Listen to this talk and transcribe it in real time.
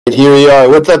Here we are.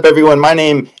 What's up, everyone? My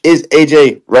name is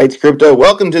AJ Writes Crypto.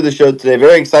 Welcome to the show today.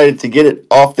 Very excited to get it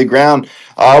off the ground.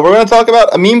 We're going to talk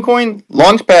about a MEMECOIN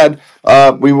Launchpad.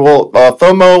 We will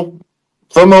FOMO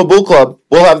Bull Club.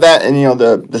 We'll have that in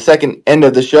the second end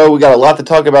of the show. We got a lot to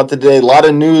talk about today. A lot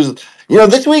of news.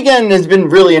 This weekend has been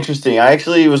really interesting. I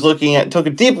actually took a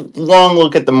deep, long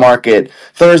look at the market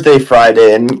Thursday,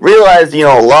 Friday, and realized,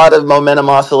 a lot of momentum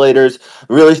oscillators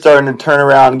really starting to turn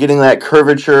around, getting that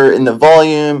curvature in the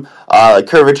volume,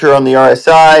 curvature on the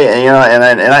RSI,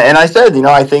 and I said,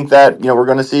 I think that, we're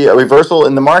going to see a reversal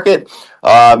in the market,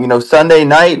 Sunday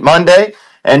night, Monday.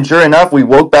 And sure enough, we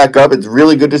woke back up. It's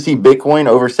really good to see Bitcoin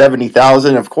over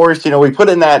 70,000. Of course, we put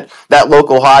in that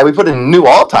local high. We put in a new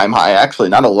all-time high, actually,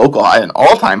 not a local high, an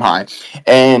all-time high.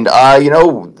 And,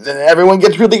 everyone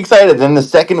gets really excited. Then the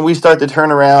second we start to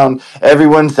turn around,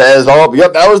 everyone says, oh,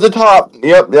 yep, that was the top.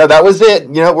 Yep, yeah, that was it.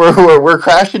 We're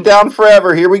crashing down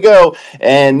forever. Here we go.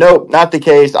 And nope, not the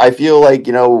case. I feel like,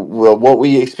 what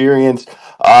we experienced,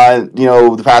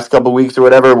 the past couple of weeks or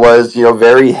whatever was,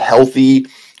 very healthy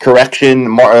correction.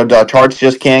 Charts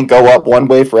just can't go up one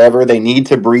way forever. They need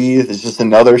to breathe. It's just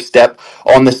another step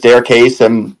on the staircase.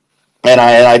 And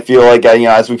I feel like,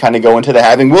 as we kind of go into the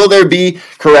halving, will there be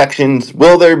corrections?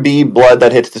 Will there be blood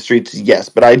that hits the streets? Yes.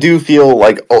 But I do feel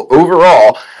like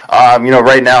overall,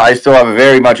 right now I still have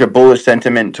very much a bullish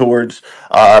sentiment towards,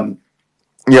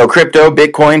 crypto,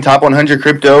 Bitcoin, top 100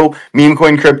 crypto,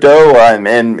 MEMECOIN crypto,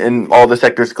 and all the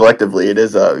sectors collectively. It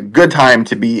is a good time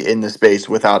to be in the space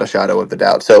without a shadow of a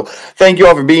doubt. So thank you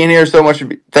all for being here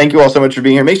Thank you all so much for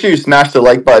being here. Make sure you smash the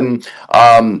like button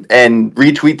and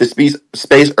retweet the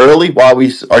space early while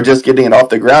we are just getting it off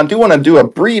the ground. Do want to do a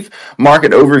brief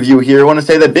market overview here. I want to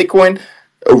say that Bitcoin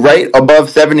right above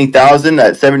 70,000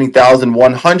 at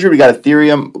 70,100. We got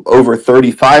Ethereum over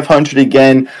 3,500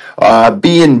 again.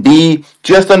 BNB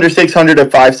just under 600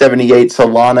 at 578.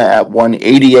 Solana at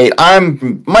 188.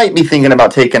 Might be thinking about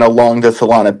taking along the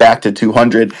Solana back to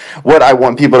 200. What I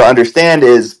want people to understand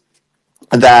is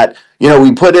that,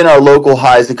 we put in our local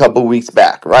highs a couple weeks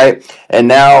back, right? And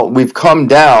now we've come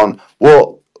down.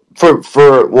 Well,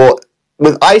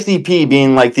 with ICP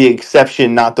being like the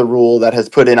exception, not the rule, that has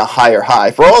put in a higher high.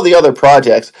 For all the other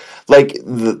projects, like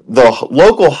the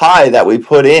local high that we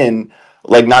put in,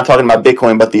 like not talking about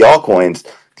Bitcoin, but the altcoins,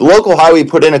 the local high we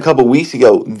put in a couple weeks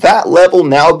ago, that level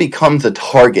now becomes a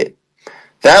target.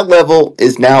 That level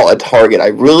is now a target. I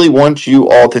really want you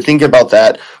all to think about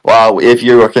that if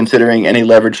you are considering any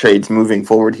leverage trades moving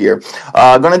forward here.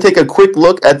 I'm going to take a quick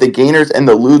look at the gainers and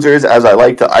the losers as I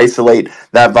like to isolate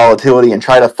that volatility and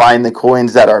try to find the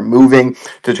coins that are moving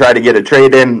to try to get a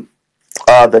trade in.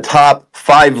 The top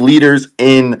 5 leaders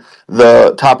in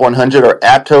the top 100 are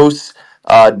Aptos,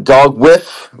 Dog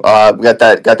Whiff, got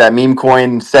that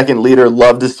MEMECOIN second leader.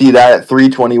 Love to see that at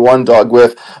 321. Dog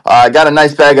Whiff, got a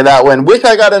nice bag of that one. Wish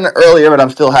I got in earlier, but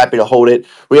I'm still happy to hold it.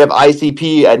 We have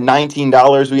ICP at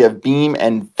 $19. We have Beam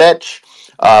and Fetch.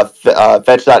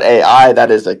 Fetch.ai,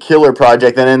 that is a killer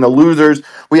project. And in the losers,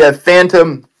 we have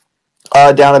Phantom.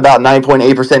 Down about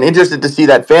 9.8%. Interested to see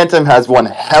that Phantom has one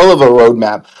hell of a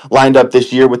roadmap lined up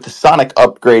this year with the Sonic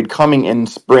upgrade coming in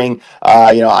spring.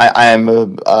 I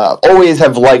am always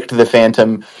have liked the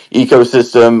Phantom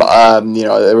ecosystem.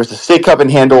 There was a sick cup and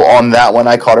handle on that one.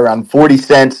 I caught around 40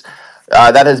 cents.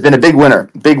 That has been a big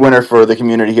winner for the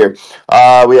community here.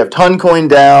 We have Toncoin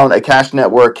down, a Cash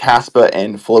Network, Caspa,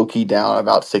 and Floki down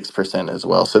about 6% as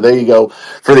well. So there you go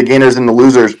for the gainers and the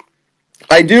losers.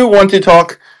 I do want to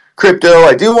talk crypto.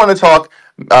 I do want to talk,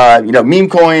 meme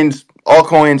coins,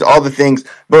 altcoins, all the things,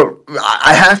 but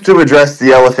I have to address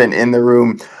the elephant in the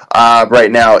room right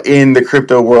now in the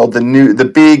crypto world.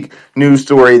 The big news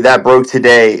story that broke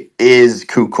today is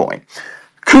KuCoin.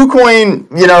 KuCoin,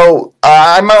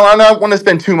 I don't want to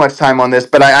spend too much time on this,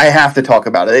 but I have to talk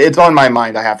about it. It's on my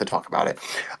mind. I have to talk about it.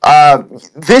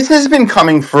 This has been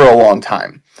coming for a long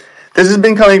time.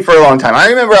 I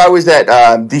remember I was at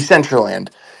Decentraland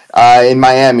in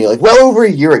Miami, like well over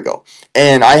a year ago.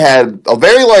 And I had a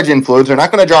very large influencer, not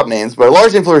going to drop names, but a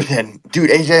large influencer said, dude,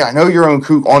 AJ, I know you're on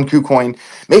KuCoin.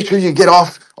 Make sure you get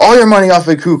off all your money off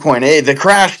of KuCoin. Hey, the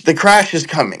crash is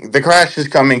coming.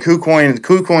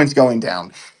 KuCoin's going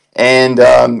down. And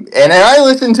I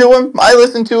listened to him.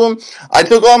 I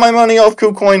took all my money off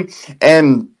KuCoin,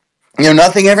 and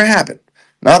nothing ever happened.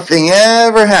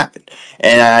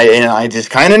 And I just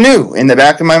kind of knew in the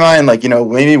back of my mind, like,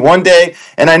 maybe one day,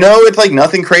 and I know it's like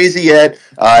nothing crazy yet.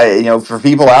 For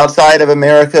people outside of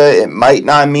America, it might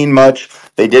not mean much.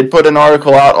 They did put an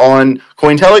article out on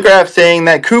Cointelegraph saying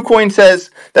that KuCoin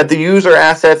says that the user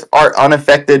assets are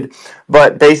unaffected.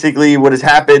 But basically what has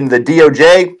happened, the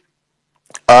DOJ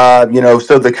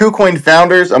So the KuCoin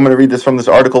founders, I'm going to read this from this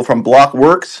article from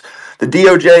Blockworks. The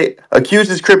DOJ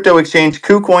accuses crypto exchange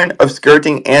KuCoin of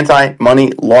skirting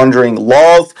anti-money laundering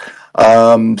laws.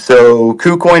 So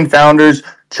KuCoin founders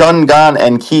Chun Gan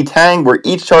and Qi Tang were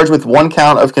each charged with one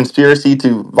count of conspiracy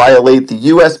to violate the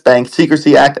U.S. Bank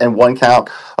Secrecy Act and one count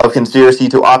of conspiracy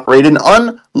to operate an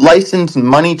unlicensed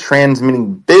money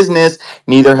transmitting business.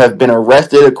 Neither have been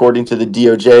arrested, according to the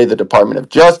DOJ, the Department of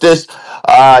Justice.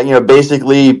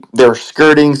 Basically, they're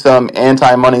skirting some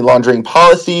anti-money laundering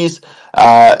policies,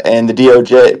 and the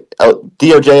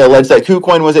DOJ alleged that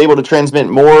KuCoin was able to transmit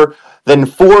more than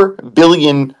 $4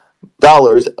 billion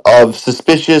of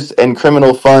suspicious and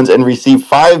criminal funds and receive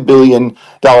 $5 billion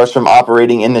from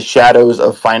operating in the shadows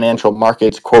of financial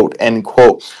markets, quote, end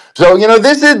quote. So,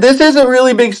 this is a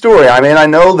really big story. I mean, I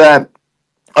know that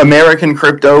American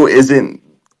crypto isn't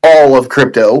all of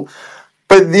crypto,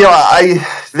 but I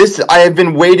have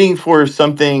been waiting for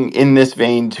something in this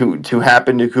vein to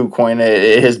happen to KuCoin.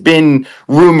 It has been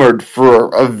rumored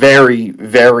for a very,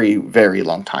 very, very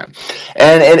long time,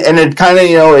 and it kind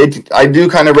of I do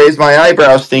kind of raise my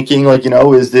eyebrows, thinking like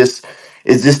is this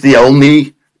the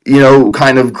only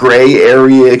kind of gray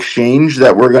area exchange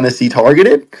that we're going to see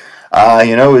targeted?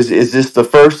 Is this the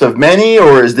first of many,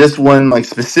 or is this one like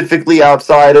specifically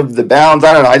outside of the bounds?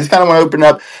 I don't know. I just kind of want to open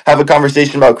up, have a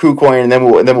conversation about KuCoin, and then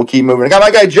we'll keep moving. I got my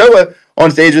guy Joa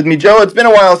on stage with me. Joa, it's been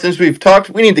a while since we've talked.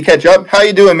 We need to catch up. How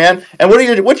you doing, man? And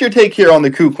what's your take here on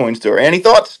the KuCoin story? Any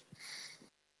thoughts?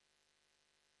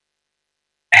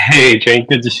 Hey, Jane,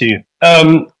 good to see you.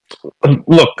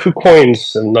 Look,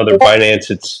 KuCoin's another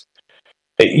Binance.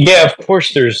 Of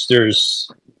course there's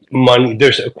money.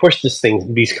 Of course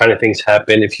these kind of things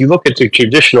happen. If you look at the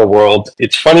traditional world,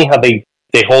 it's funny how they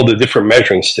hold a different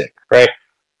measuring stick, right?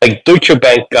 Like Deutsche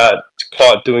Bank got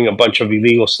caught doing a bunch of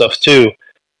illegal stuff too,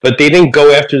 but they didn't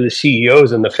go after the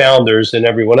CEOs and the founders and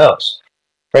everyone else,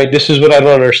 right? This is what I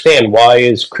don't understand. Why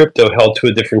is crypto held to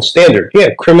a different standard? Yeah,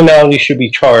 criminality should be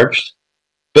charged,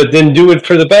 but then do it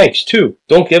for the banks too.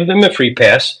 Don't give them a free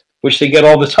pass, which they get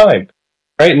all the time.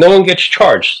 Right? No one gets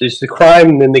charged. It's the crime,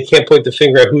 and then they can't point the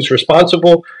finger at who's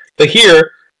responsible. But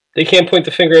here, they can't point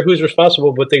the finger at who's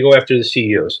responsible, but they go after the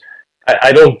CEOs.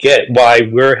 I don't get why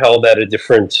we're held at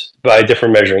by a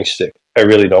different measuring stick. I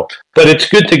really don't. But it's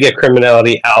good to get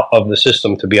criminality out of the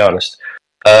system, to be honest.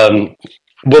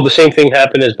 Will the same thing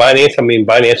happen as Binance? I mean,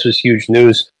 Binance was huge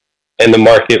news, and the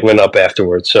market went up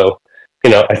afterwards. So,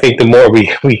 I think the more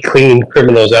we clean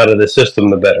criminals out of the system,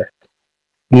 the better.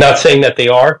 Not saying that they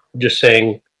are, just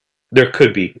saying there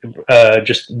could be.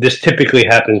 This typically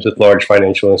happens with large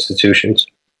financial institutions.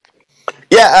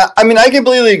 Yeah, I mean, I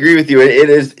completely agree with you. It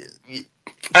is,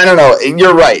 I don't know,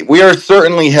 you're right. We are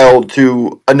certainly held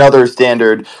to another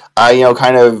standard.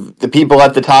 Kind of the people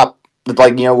at the top,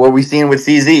 like, what we've seen with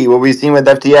CZ, what we've seen with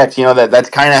FTX, that's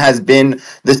kind of has been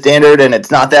the standard, and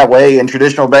it's not that way in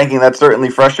traditional banking. That's certainly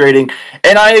frustrating.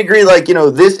 And I agree, like,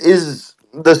 this is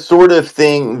the sort of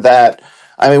thing that,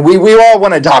 I mean, we all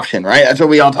want adoption, right? That's what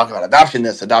we all talk about. Adoption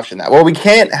this, adoption that. Well, we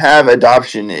can't have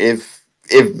adoption if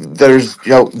there's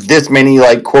this many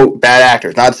like quote bad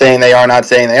actors. Not saying they are, not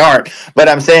saying they aren't, but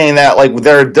I'm saying that like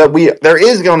there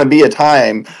is going to be a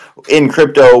time in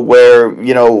crypto where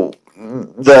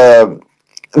the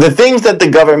things that the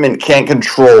government can't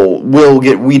control will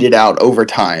get weeded out over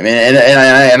time,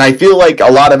 and I feel like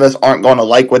a lot of us aren't going to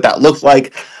like what that looks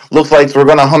like. Looks like we're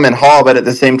going to hum and haw, but at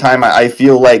the same time, I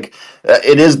feel like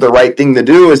it is the right thing to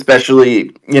do,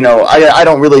 especially, I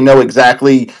don't really know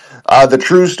exactly the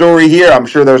true story here. I'm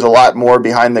sure there's a lot more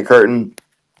behind the curtain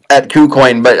at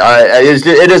KuCoin, but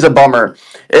it is a bummer.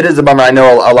 It is a bummer. I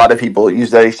know a lot of people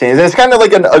use that exchange, and it's kind of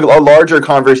like a larger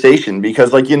conversation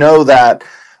because, like, that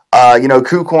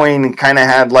KuCoin kind of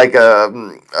had like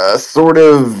a sort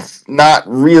of not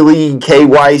really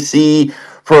KYC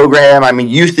program. I mean,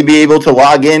 used to be able to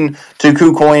log in to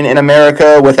KuCoin in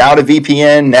America without a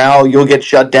VPN. Now you'll get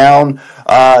shut down,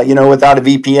 without a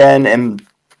VPN. And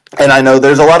I know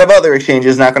there's a lot of other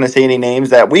exchanges, not going to say any names,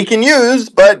 that we can use,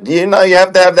 but, you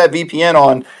have to have that VPN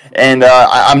on. And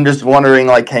I'm just wondering,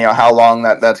 like, how long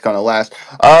that's going to last.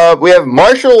 We have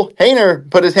Marshall Hayner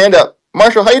put his hand up.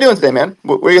 Marshall, how you doing today, man?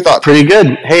 What are your thoughts? Pretty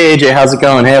good. Hey, AJ, how's it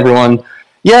going? Hey, everyone.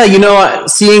 Yeah,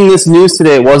 seeing this news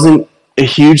today wasn't a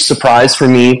huge surprise for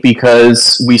me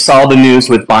because we saw the news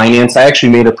with Binance. I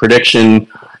actually made a prediction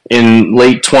in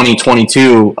late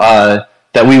 2022 that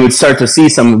we would start to see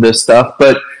some of this stuff.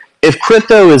 But if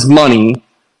crypto is money,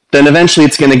 then eventually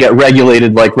it's going to get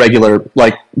regulated like regular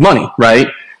money, right?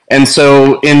 And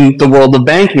so in the world of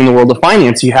banking, in the world of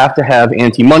finance, you have to have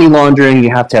anti-money laundering, you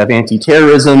have to have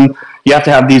anti-terrorism, you have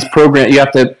to have these programs. You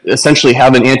have to essentially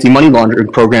have an anti-money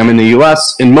laundering program in the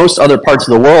U.S. In most other parts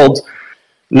of the world,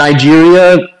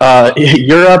 Nigeria,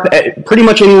 Europe, pretty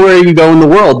much anywhere you go in the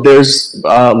world, there's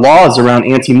laws around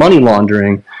anti-money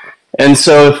laundering. And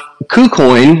so if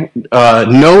KuCoin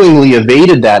knowingly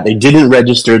evaded that, they didn't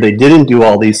register, they didn't do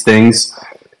all these things,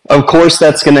 of course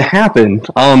that's going to happen.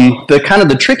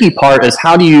 The tricky part is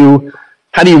how do you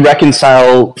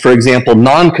reconcile, for example,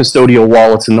 non-custodial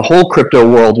wallets in the whole crypto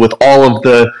world with all of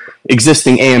the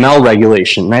existing AML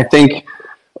regulation? And I think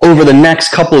over the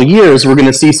next couple of years, we're going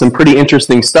to see some pretty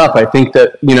interesting stuff. I think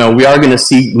that, we are going to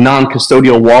see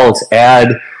non-custodial wallets add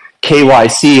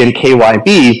KYC and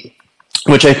KYB,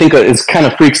 which I think is kind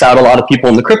of freaks out a lot of people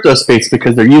in the crypto space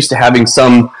because they're used to having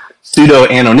some pseudo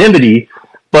anonymity.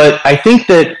 But I think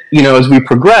that, as we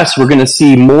progress, we're going to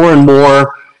see more and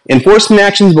more enforcement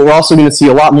actions, but we're also going to see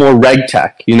a lot more reg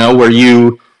tech, where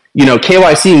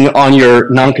KYC on your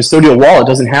non-custodial wallet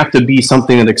doesn't have to be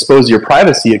something that exposes your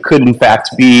privacy. It could, in fact,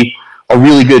 be a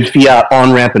really good fiat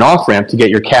on-ramp and off-ramp to get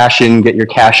your cash in, get your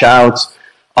cash out.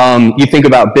 You think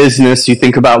about business, you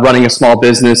think about running a small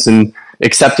business and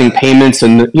accepting payments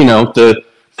and, the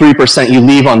 3% you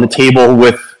leave on the table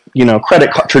with,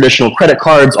 traditional credit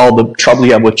cards, all the trouble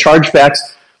you have with chargebacks.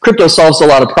 Crypto solves a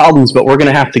lot of problems, but we're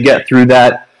going to have to get through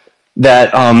that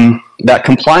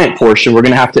compliant portion. We're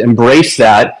going to have to embrace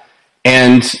that.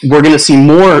 And we're going to see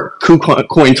more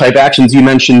KuCoin type actions. You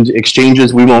mentioned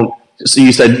exchanges. So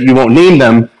you said you won't name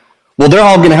them. Well, they're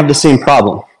all going to have the same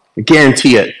problem. I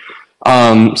guarantee it.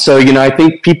 I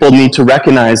think people need to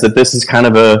recognize that this is kind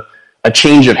of a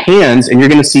change of hands, and you're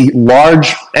going to see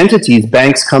large entities,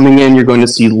 banks coming in. You're going to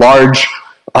see large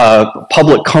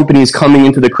public companies coming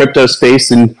into the crypto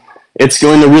space, and it's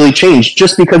going to really change.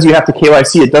 Just because you have to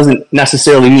KYC, it doesn't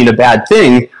necessarily mean a bad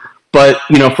thing. But,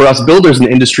 for us builders in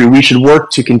the industry, we should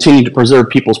work to continue to preserve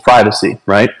people's privacy,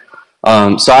 right?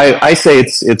 So I say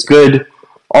it's good.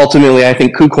 Ultimately, I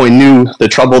think KuCoin knew the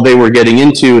trouble they were getting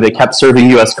into. They kept serving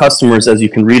U.S. customers, as you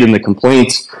can read in the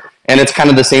complaints. And it's kind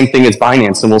of the same thing as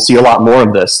Binance, and we'll see a lot more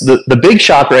of this. The big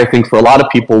shocker, I think, for a lot of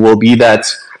people will be that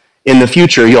in the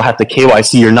future, you'll have to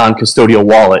KYC your non-custodial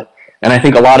wallet. And I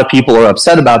think a lot of people are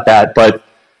upset about that. But,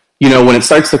 when it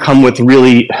starts to come with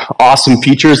really awesome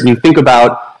features, and you think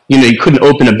about, you couldn't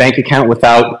open a bank account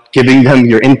without giving them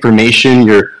your information,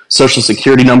 your social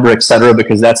security number, et cetera,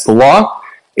 because that's the law.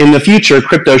 In the future,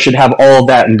 crypto should have all of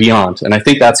that and beyond, and I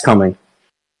think that's coming.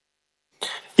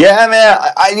 Yeah, man.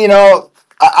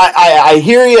 I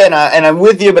hear you, and I'm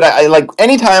with you. But I like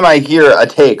anytime I hear a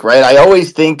take, right? I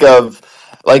always think of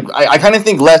I kind of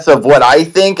think less of what I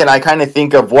think, and I kind of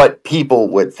think of what people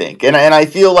would think, and I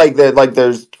feel like that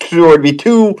there would be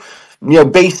two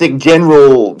basic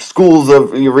general schools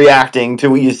of reacting to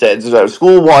what you said. So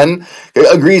school one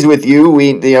agrees with you.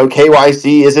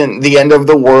 KYC isn't the end of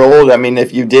the world. I mean,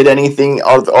 if you did anything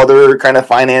of other kind of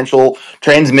financial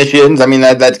transmissions, I mean,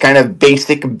 that's kind of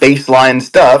basic baseline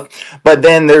stuff. But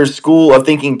then there's school of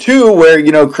thinking too,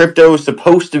 where, crypto is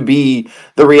supposed to be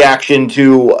the reaction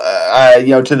to,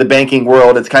 to the banking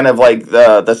world. It's kind of like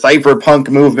the cypherpunk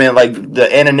movement, like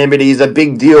the anonymity is a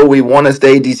big deal. We want to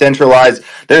stay decentralized.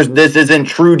 This isn't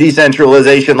true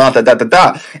decentralization, and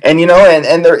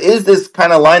and there is this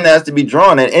kind of line that has to be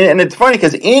drawn, and it's funny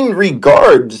because in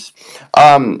regards,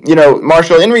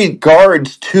 Marshall, in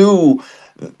regards to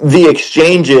the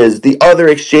exchanges, the other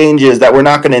exchanges that we're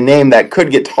not going to name that could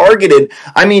get targeted.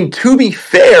 I mean, to be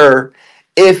fair,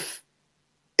 if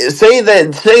say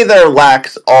they're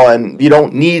lax on you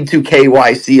don't need to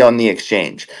KYC on the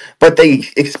exchange, but they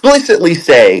explicitly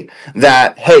say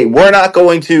that, hey, we're not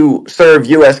going to serve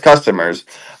US customers,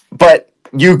 but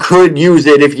you could use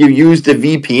it if you used a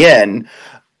VPN.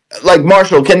 Like,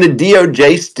 Marshall, can the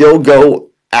DOJ still go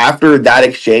after that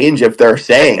exchange if they're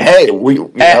saying, hey,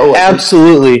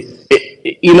 absolutely.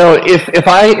 If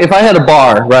I had a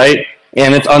bar, right,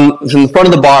 and it's in front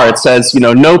of the bar, it says,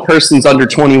 no persons under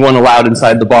 21 allowed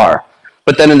inside the bar.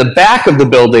 But then in the back of the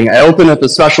building, I open up a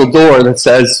special door that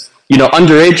says,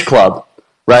 underage club,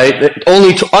 right?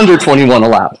 Only under 21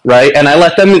 allowed, right? And I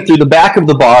let them in through the back of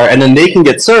the bar, and then they can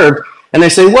get served. And they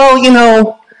say,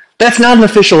 well, that's not an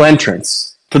official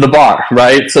entrance to the bar,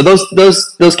 right? So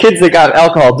those kids that got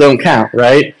alcohol don't count,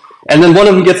 right? And then one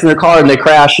of them gets in their car and they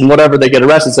crash and whatever, they get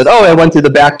arrested, said, oh, I went through the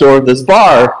back door of this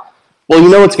bar. Well, you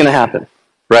know what's going to happen,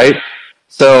 right?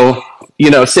 So,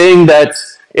 saying that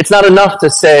it's not enough to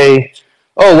say,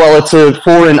 oh, well, it's a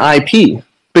foreign IP,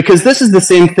 because this is the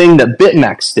same thing that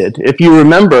BitMEX did. If you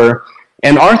remember,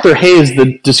 and Arthur Hayes,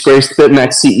 the disgraced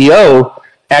BitMEX CEO,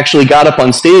 actually got up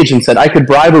on stage and said, I could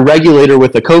bribe a regulator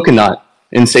with a coconut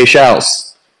in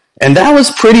Seychelles. And that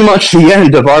was pretty much the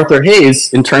end of Arthur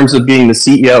Hayes in terms of being the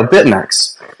CEO of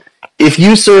BitMEX. If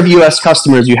you serve U.S.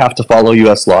 customers, you have to follow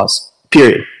U.S. laws,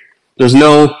 period. There's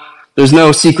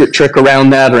no secret trick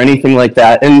around that or anything like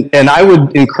that. And I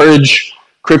would encourage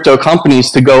crypto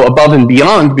companies to go above and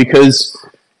beyond, because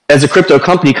as a crypto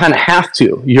company, you kind of have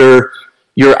to.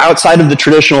 You're outside of the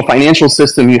traditional financial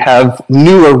system. You have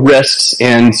newer risks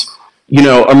and,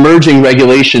 emerging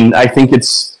regulation. I think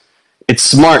it's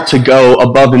smart to go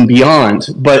above and beyond.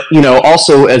 But,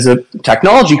 also as a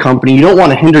technology company, you don't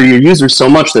want to hinder your users so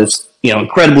much that it's,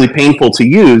 incredibly painful to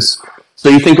use. So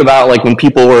you think about like when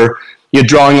people were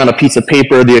drawing on a piece of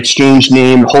paper, the exchange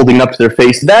name, holding up to their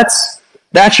face.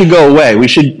 That should go away. We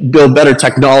should build better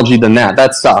technology than that.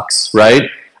 That sucks, right?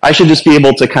 I should just be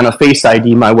able to kind of Face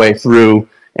ID my way through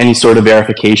any sort of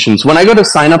verifications. When I go to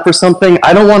sign up for something,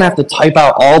 I don't want to have to type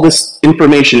out all this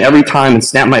information every time and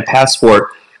snap my passport.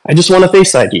 I just want a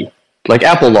Face ID, like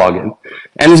Apple login.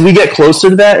 And as we get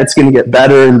closer to that, it's going to get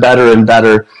better and better and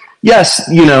better. Yes,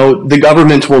 the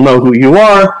government will know who you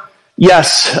are.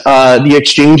 Yes, the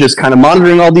exchange is kind of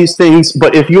monitoring all these things.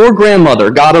 But if your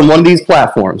grandmother got on one of these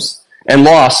platforms and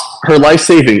lost her life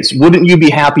savings, wouldn't you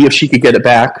be happy if she could get it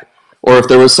back? Or if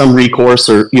there was some recourse,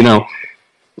 or,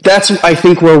 that's, I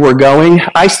think, where we're going.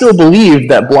 I still believe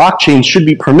that blockchain should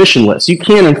be permissionless. You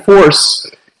can't enforce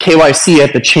KYC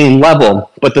at the chain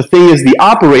level. But the thing is, the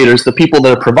operators, the people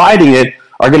that are providing it,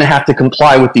 are going to have to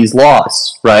comply with these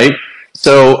laws, right?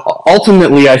 So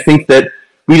ultimately, I think that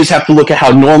we just have to look at how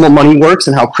normal money works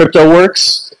and how crypto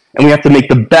works. And we have to make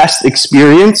the best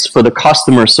experience for the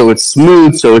customer so it's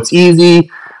smooth, so it's easy.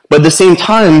 But at the same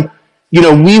time,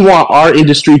 we want our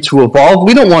industry to evolve.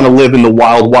 We don't want to live in the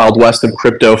wild, wild west of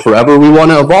crypto forever. We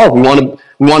want to evolve. We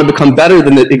want to become better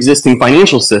than the existing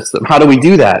financial system. How do we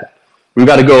do that? We've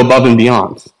got to go above and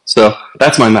beyond. So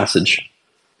that's my message.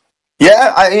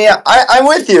 Yeah, I'm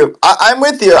with you. I'm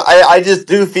with you. I just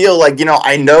do feel like,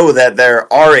 I know that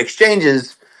there are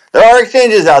exchanges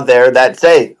out there that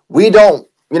say, we're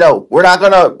not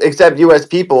going to accept U.S.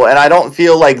 people, and I don't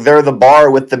feel like they're the bar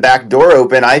with the back door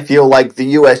open. I feel like the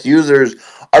U.S. users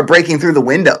are breaking through the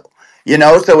window.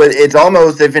 So it's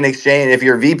almost if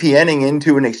you're VPNing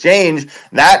into an exchange,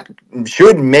 that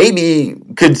should maybe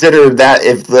consider that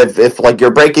if like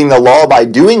you're breaking the law by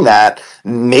doing that,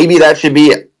 maybe that should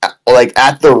be like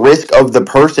at the risk of the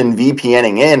person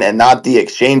VPNing in and not the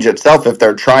exchange itself if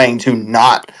they're trying to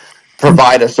not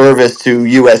provide a service to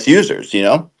U.S. users,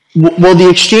 Well, the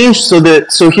exchange, so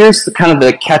here's kind of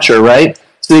the catcher, right?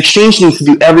 So the exchange needs to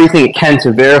do everything it can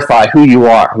to verify who you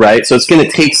are, right? So it's going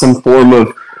to take some form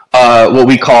of what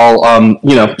we call,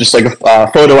 just like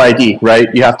a photo ID, right?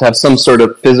 You have to have some sort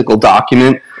of physical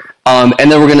document. And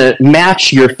then we're going to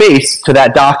match your face to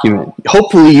that document,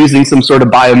 hopefully using some sort of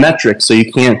biometrics so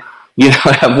you can't,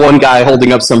 have one guy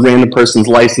holding up some random person's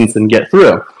license and get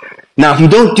through. Now, if you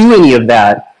don't do any of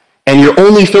that, and your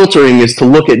only filtering is to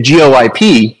look at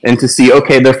GeoIP and to see,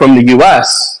 okay, they're from the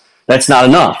US, that's not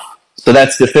enough. So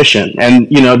that's deficient. And,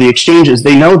 the exchanges,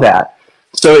 they know that.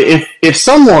 So if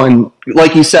someone,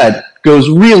 like you said, goes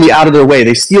really out of their way,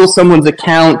 they steal someone's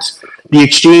account, the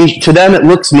exchange, to them it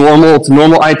looks normal, it's a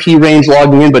normal IP range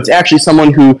logging in, but it's actually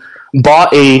someone who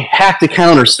bought a hacked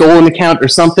account or stolen account or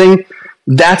something,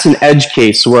 that's an edge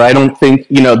case where I don't think,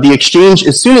 the exchange,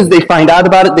 as soon as they find out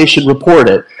about it, they should report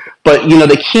it. But, you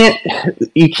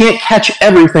can't catch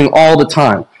everything all the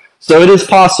time. So it is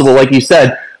possible, like you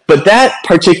said, but that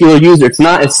particular user, it's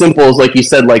not as simple as, like you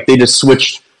said, like they just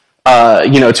switched,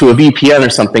 to a VPN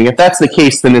or something. If that's the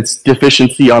case, then it's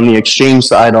deficiency on the exchange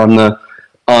side, on the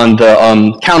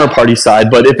counterparty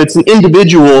side. But if it's an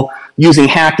individual using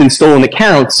hacked and stolen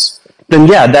accounts, then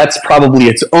yeah, that's probably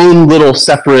its own little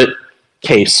separate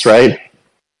case, right?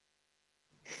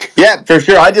 Yeah, for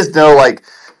sure. I just know, like,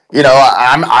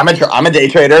 I'm a day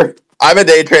trader.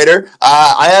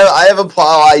 I have a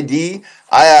plow ID.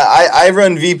 I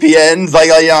run VPNs. Like,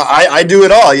 I do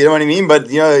it all. You know what I mean? But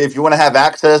if you want to have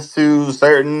access to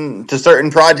certain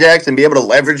projects and be able to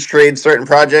leverage trade certain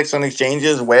projects on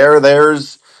exchanges where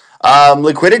there's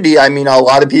liquidity, I mean, a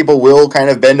lot of people will kind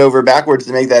of bend over backwards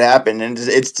to make that happen, and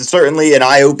it's certainly an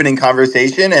eye-opening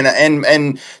conversation.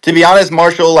 And to be honest,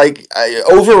 Marshall, like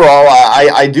overall,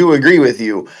 I do agree with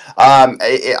you.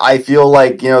 I feel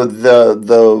like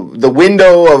the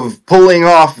window of pulling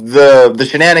off the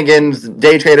shenanigans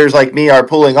day traders like me are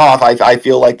pulling off. I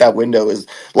feel like that window is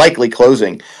likely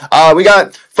closing. We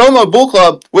got FOMO Bull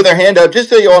Club with their hand up. Just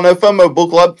so you all know, FOMO Bull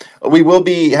Club, we will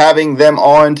be having them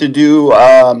on to do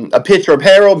a pitch or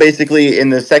apparel. Basically, in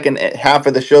the second half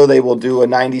of the show, they will do a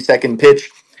 90-second pitch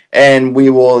and we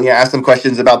will ask them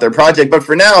questions about their project. But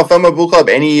for now, FOMO Bull Club,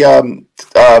 any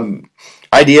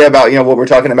idea about what we're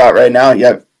talking about right now? You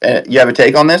have a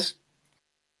take on this?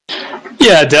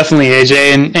 Yeah, definitely,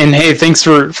 AJ. And hey, thanks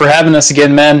for having us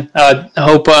again, man. I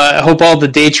hope all the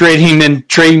day trading and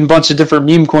trading a bunch of different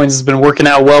meme coins has been working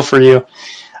out well for you.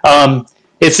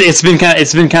 It's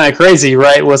been kind of crazy,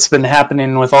 right? What's been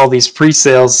happening with all these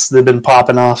pre-sales that've been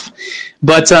popping off.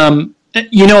 But the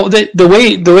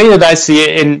way that I see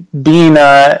it, and being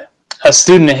a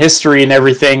student of history and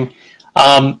everything,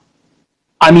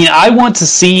 I want to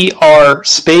see our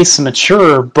space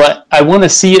mature, but I want to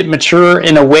see it mature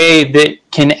in a way that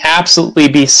can absolutely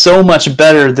be so much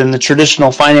better than the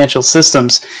traditional financial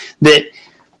systems that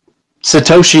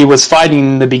Satoshi was fighting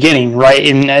in the beginning, right?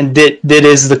 And that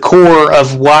is the core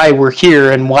of why we're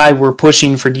here and why we're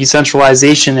pushing for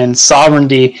decentralization and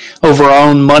sovereignty over our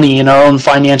own money and our own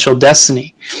financial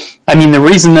destiny. The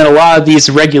reason that a lot of these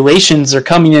regulations are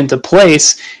coming into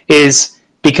place is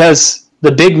because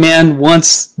the big man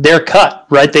wants their cut,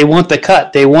 right? They want the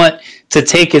cut. They want to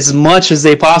take as much as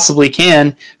they possibly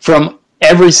can from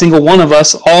every single one of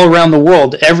us all around the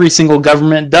world. Every single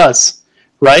government does,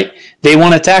 right? They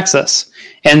want to tax us.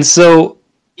 And so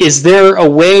is there a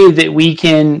way that we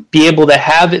can be able to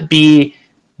have it be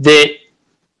that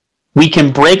we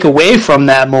can break away from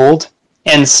that mold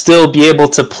and still be able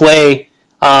to play,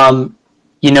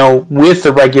 with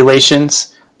the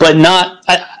regulations, but not...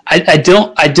 I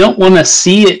don't want to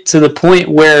see it to the point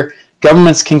where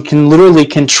governments can literally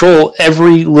control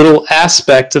every little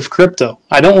aspect of crypto.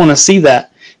 I don't want to see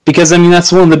that, because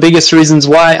that's one of the biggest reasons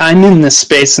why I'm in this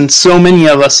space, and so many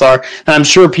of us are, and I'm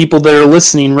sure people that are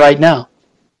listening right now.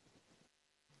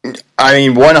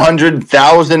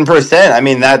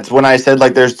 100,000%. That's when I said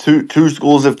there's two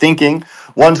schools of thinking.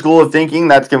 One school of thinking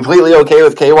that's completely okay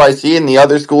with KYC, and the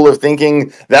other school of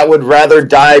thinking that would rather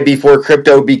die before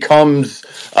crypto becomes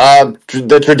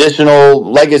the traditional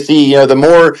legacy. The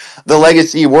more the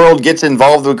legacy world gets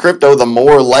involved with crypto, the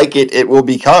more like it will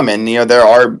become. And there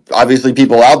are obviously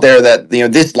people out there that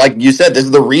this, like you said, this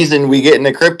is the reason we get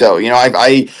into crypto.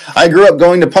 I grew up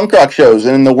going to punk rock shows,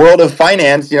 and in the world of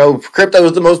finance, crypto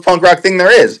is the most punk rock thing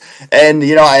there is. And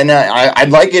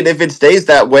I'd like it if it stays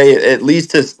that way, at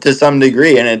least to some degree.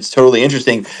 And it's totally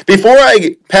interesting. Before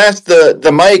I pass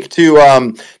the mic to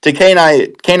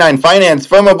K9 Finance,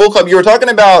 FOMO Bull Club, you were talking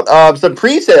about some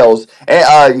pre-sales.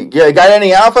 Got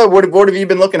any alpha? What have you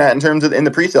been looking at in terms of in the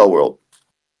pre-sale world?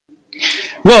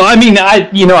 Well, I've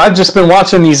just been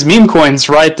watching these meme coins,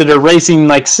 right, that are raising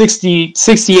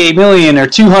 68 million or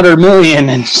 200 million,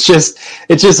 and it's just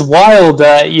wild,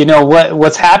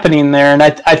 what's happening there. And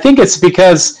I think it's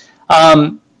because,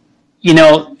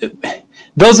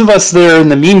 those of us that are in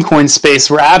the meme coin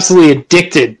space, we're absolutely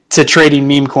addicted to trading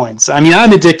meme coins. I'm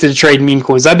addicted to trading meme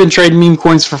coins. I've been trading meme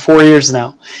coins for 4 years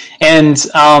now. And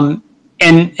so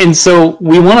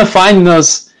we want to find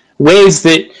those ways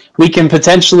that we can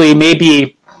potentially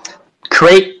maybe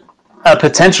create a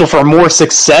potential for more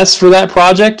success for that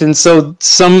project. And so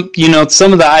some of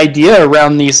the idea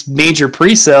around these major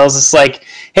pre-sales is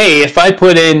hey, if I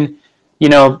put in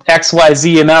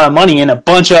XYZ amount of money and a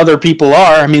bunch of other people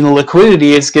are, the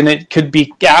liquidity could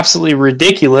be absolutely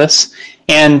ridiculous.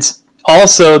 And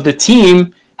also the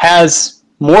team has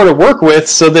more to work with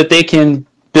so that they can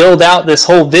build out this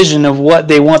whole vision of what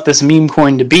they want this meme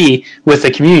coin to be with the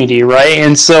community, right?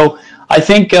 And so I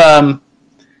think we're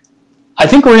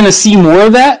going to see more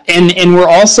of that. And we're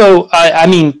also, I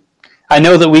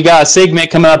know that we got a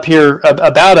segment coming up here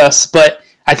about us, but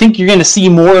I think you're going to see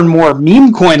more and more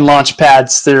meme coin launch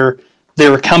pads that are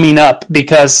coming up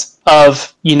because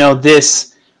of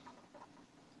this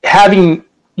having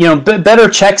better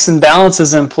checks and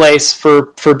balances in place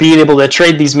for being able to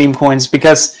trade these meme coins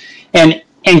because and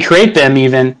create them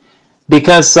even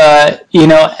because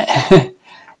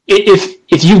if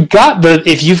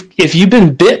you've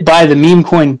been bit by the meme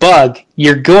coin bug,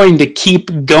 you're going to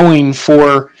keep going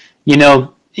for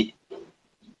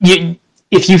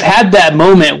if you've had that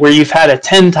moment where you've had a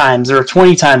 10 times or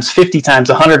 20 times, 50 times,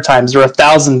 100 times, or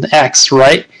 1,000x,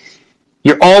 right?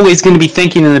 You're always going to be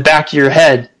thinking in the back of your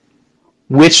head,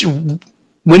 when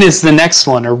is the next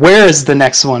one, or where is the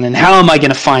next one, and how am I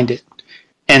going to find it?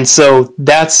 And so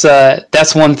that's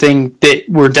one thing that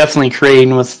we're definitely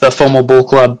creating with the FOMO Bull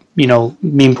Club,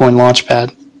 meme coin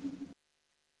launchpad.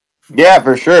 Yeah,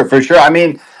 for sure.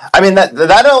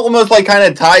 That almost kind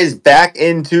of ties back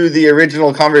into the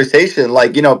original conversation.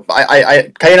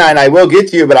 K9, I will get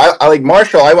to you, but I like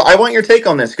Marshall. I want your take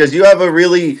on this because you have a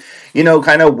really,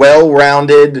 kind of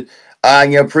well-rounded,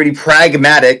 pretty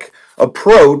pragmatic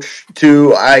approach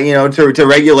to to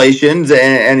regulations,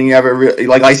 and you have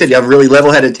like I said, you have a really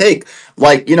level-headed take.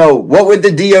 Like, what would the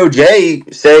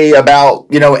DOJ say about,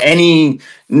 any,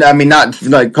 I mean, not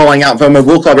like calling out Bomo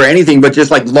Bull Club or anything, but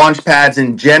just like launch pads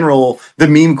in general, the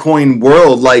meme coin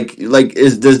world,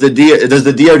 does the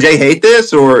DOJ hate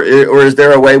this, or is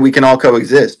there a way we can all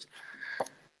coexist?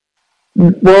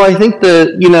 Well, I think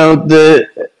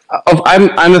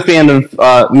I'm a fan of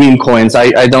meme coins.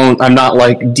 I'm not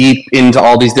like deep into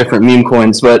all these different meme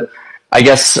coins, but I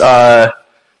guess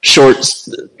short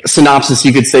synopsis,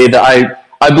 you could say that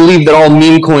I believe that all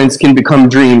meme coins can become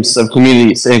dreams of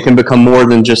communities and can become more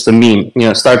than just a meme.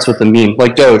 It starts with a meme,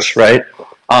 like Doge, right?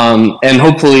 And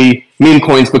hopefully meme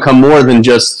coins become more than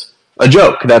just a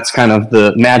joke. That's kind of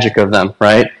the magic of them,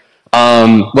 right?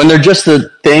 When they're just a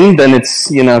thing, then it's,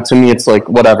 to me, it's like,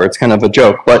 whatever, it's kind of a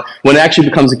joke. But when it actually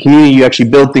becomes a community, you actually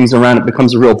build things around it,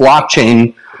 becomes a real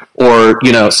blockchain or,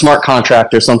 smart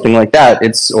contract or something like that,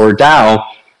 or DAO,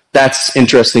 that's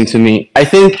interesting to me. I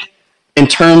think in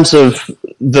terms of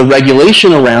the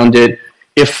regulation around it,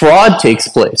 if fraud takes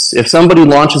place, if somebody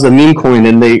launches a meme coin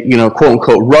and they, quote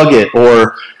unquote, rug it,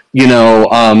 or,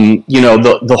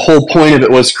 the whole point of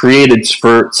it was created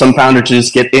for some founder to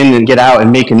just get in and get out and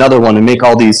make another one and make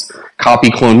all these copy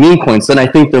clone meme coins, then I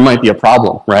think there might be a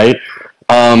problem, right?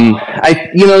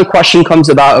 The question comes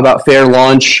about fair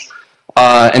launch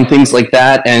and things like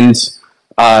that, and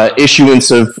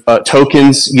issuance of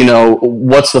tokens.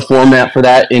 What's the format for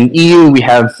that? In EU, we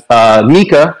have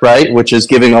MiCA, right, which is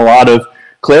giving a lot of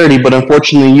clarity, but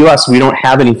unfortunately in the US, we don't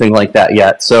have anything like that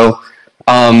yet. So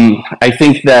I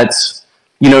think that,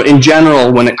 in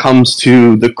general, when it comes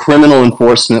to the criminal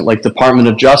enforcement, like Department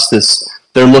of Justice,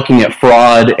 they're looking at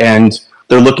fraud and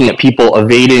they're looking at people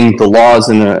evading the laws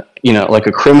in a, like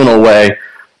a criminal way.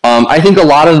 I think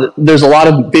there's a lot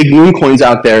of big meme coins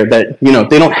out there that,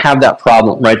 they don't have that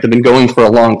problem, right? They've been going for a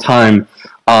long time.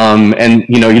 And,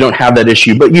 you don't have that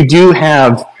issue, but you do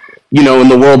have, in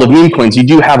the world of meme coins, you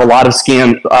do have a lot of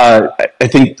scams. I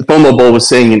think the Bomo Bull was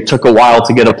saying it took a while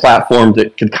to get a platform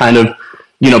that could kind of,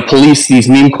 police these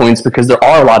meme coins because there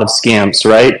are a lot of scams,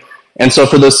 right? And so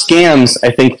for those scams,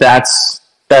 I think that's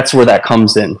where that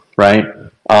comes in, right?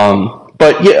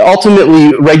 But yeah,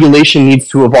 ultimately, regulation needs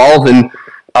to evolve, and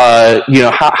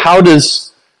how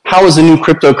is a new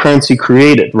cryptocurrency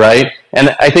created, right?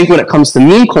 And I think when it comes to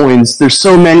meme coins, there's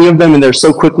so many of them and they're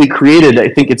so quickly created. I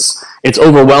think it's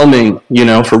overwhelming,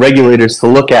 for regulators to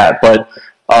look at. But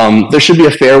there should be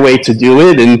a fair way to do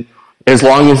it, and as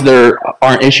long as there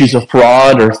aren't issues of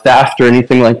fraud or theft or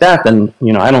anything like that, then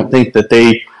I don't think that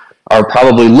they are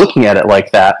probably looking at it like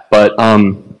that. But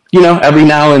every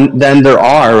now and then there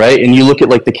are, right? And you look at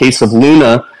like the case of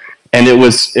Luna, and it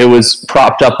was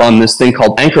propped up on this thing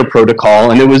called Anchor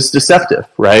Protocol, and it was deceptive,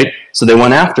 right? So they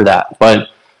went after that. But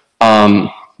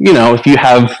if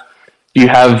you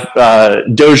have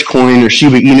Dogecoin or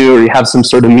Shiba Inu, or you have some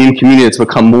sort of meme community that's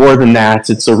become more than that,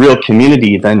 it's a real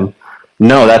community, then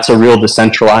no, that's a real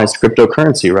decentralized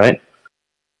cryptocurrency, right?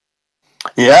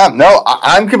 Yeah, no,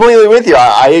 I'm completely with you.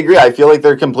 I agree. I feel like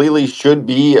there completely should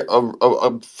be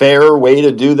a fair way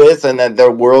to do this, and that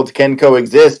the worlds can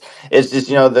coexist. It's just,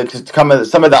 some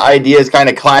of the ideas kind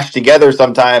of clash together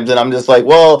sometimes, and I'm just like,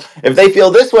 well, if they feel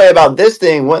this way about this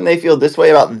thing, wouldn't they feel this way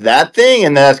about that thing?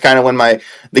 And that's kind of when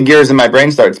the gears in my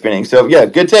brain start spinning. So yeah,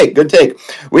 good take.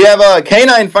 We have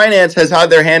K9 Finance has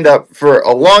had their hand up for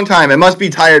a long time. It must be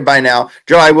tired by now.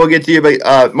 Joe, I will get to you,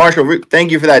 but Marshall, thank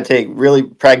you for that take. Really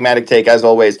pragmatic take as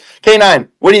always. K9,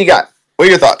 what do you got? What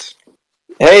are your thoughts?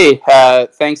 Hey,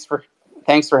 thanks for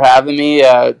having me.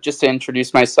 Just to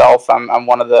introduce myself, I'm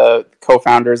one of the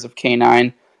co-founders of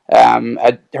K9.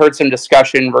 I heard some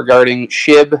discussion regarding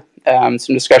SHIB,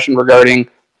 some discussion regarding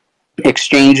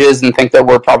exchanges, and think that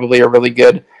we're probably a really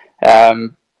good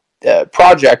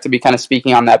project to be kind of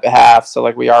speaking on that behalf. So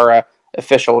like, we are a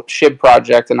official SHIB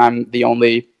project, and I'm the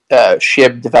only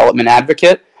SHIB development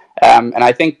advocate. And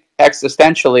I think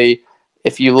existentially,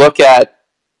 if you look at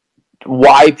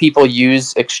why people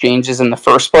use exchanges in the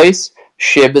first place,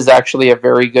 SHIB is actually a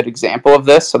very good example of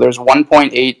this. So there's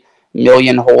 1.8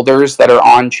 million holders that are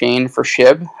on chain for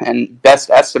SHIB, and best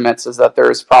estimates is that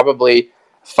there's probably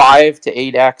 5 to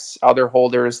 8x other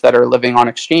holders that are living on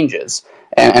exchanges.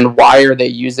 And why are they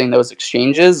using those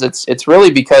exchanges? It's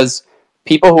really because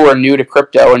people who are new to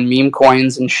crypto, and meme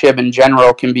coins and SHIB in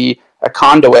general can be a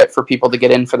conduit for people to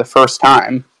get in for the first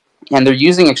time. And they're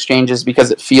using exchanges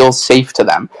because it feels safe to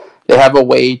them. They have a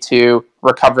way to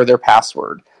recover their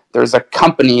password. There's a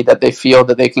company that they feel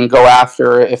that they can go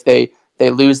after if they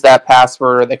lose that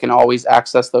password, or they can always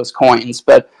access those coins.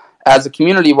 But as a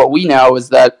community, what we know is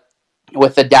that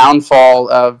with the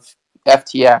downfall of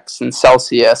FTX and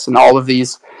Celsius and all of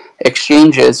these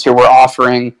exchanges who were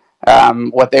offering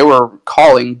what they were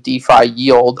calling DeFi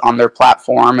yield on their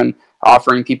platform and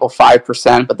offering people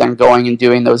 5%, but then going and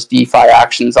doing those DeFi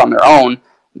actions on their own,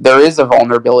 there is a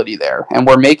vulnerability there. And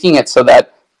we're making it so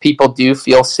that people do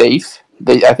feel safe.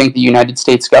 I think the United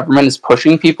States government is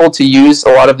pushing people to use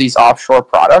a lot of these offshore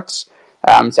products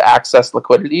to access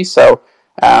liquidity. So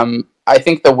I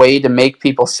think the way to make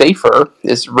people safer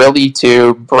is really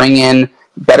to bring in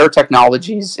better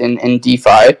technologies in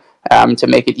DeFi to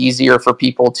make it easier for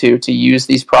people to use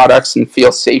these products and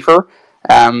feel safer.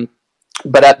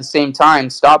 But at the same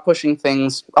time, stop pushing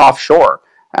things offshore.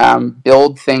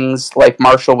 Build things like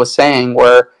Marshall was saying,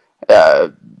 where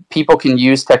people can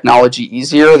use technology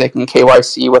easier. They can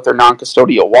KYC with their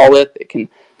non-custodial wallet. They can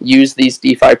use these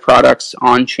DeFi products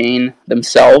on-chain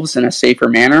themselves in a safer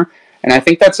manner. And I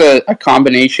think that's a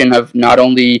combination of not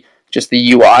only just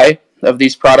the UI of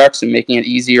these products and making it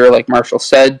easier, like Marshall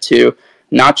said, to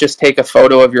not just take a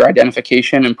photo of your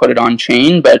identification and put it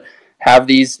on-chain, but have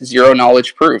these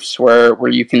zero-knowledge proofs where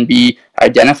you can be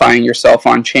identifying yourself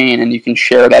on-chain and you can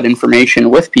share that information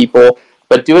with people,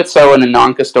 but do it so in a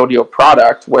non-custodial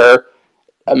product where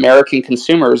American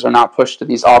consumers are not pushed to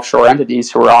these offshore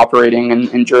entities who are operating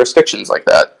in jurisdictions like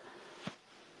that.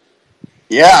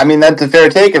 Yeah, I mean, that's a fair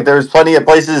take. If there's plenty of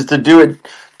places to do it,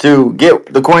 to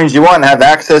get the coins you want and have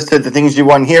access to the things you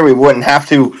want here, we wouldn't have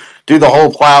to do the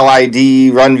whole plow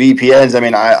ID, run VPNs. I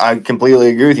mean, I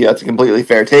completely agree with you. That's a completely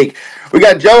fair take. We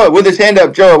got Joa with his hand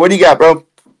up. Joa, what do you got, bro?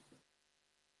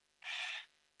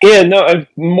 Yeah, no,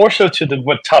 more so to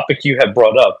what topic you had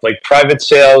brought up, like private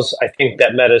sales. I think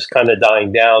that meta is kind of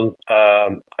dying down.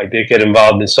 I did get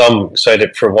involved in some. I'm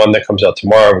excited for one that comes out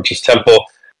tomorrow, which is Temple.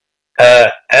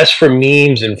 As for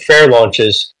memes and fair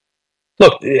launches,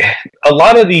 look, a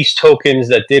lot of these tokens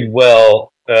that did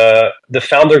well, the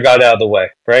founder got out of the way,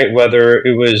 right? Whether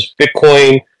it was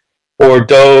Bitcoin or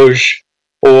Doge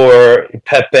or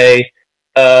Pepe.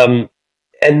 And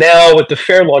now with the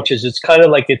fair launches, it's kind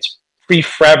of like it's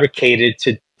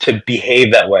prefabricated to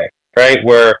behave that way, right?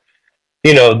 Where,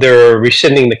 they're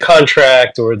rescinding the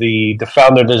contract or the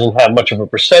founder doesn't have much of a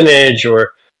percentage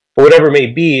or whatever it may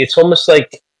be. It's almost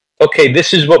like, okay,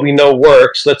 this is what we know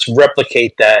works. Let's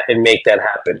replicate that and make that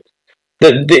happen.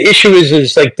 The issue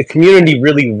is like the community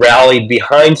really rallied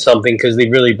behind something because they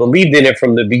really believed in it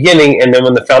from the beginning. And then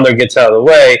when the founder gets out of the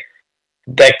way,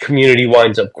 that community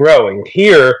winds up growing.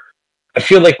 Here, I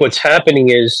feel like what's happening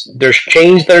is there's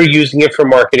chains that are using it for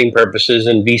marketing purposes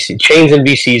and chains and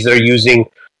VCs that are using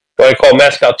what I call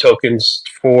mascot tokens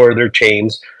for their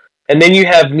chains. And then you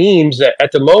have memes that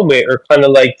at the moment are kind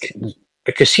of like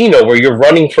a casino where you're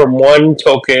running from one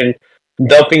token,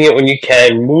 dumping it when you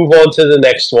can, move on to the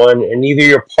next one, and either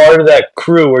you're part of that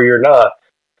crew or you're not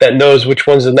that knows which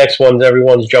one's the next ones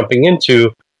everyone's jumping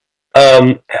into.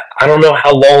 I don't know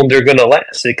how long they're going to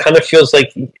last. It kind of feels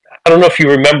like, I don't know if you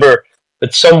remember,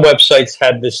 but some websites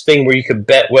had this thing where you could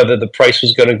bet whether the price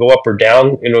was going to go up or down,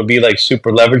 and it would be like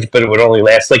super leveraged, but it would only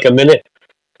last like a minute.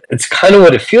 It's kind of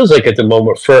what it feels like at the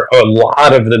moment for a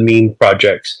lot of the meme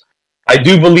projects. I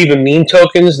do believe in meme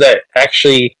tokens that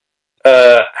actually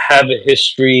have a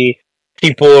history.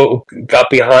 People got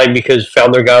behind because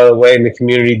founder got out of the way and the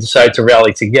community decided to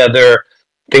rally together.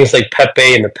 Things like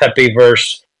Pepe and the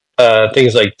Pepeverse,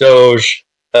 things like Doge,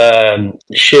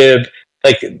 Shib,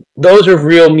 like those are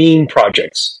real meme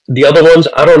projects. The other ones,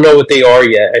 I don't know what they are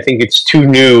yet. I think it's too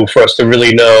new for us to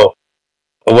really know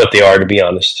what they are, to be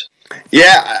honest.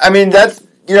 Yeah, I mean, that's,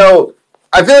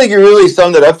 I feel like you really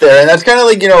summed it up there, and that's kind of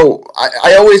like,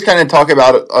 I always kind of talk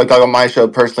about it, like on my show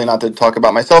personally, not to talk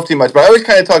about myself too much, but I always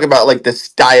kind of talk about like the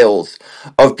styles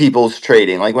of people's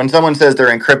trading. Like when someone says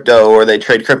they're in crypto or they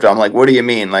trade crypto, I'm like, what do you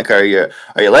mean? Like, are you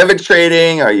leverage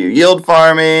trading? Are you yield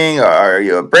farming? Are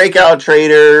you a breakout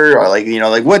trader? Or like,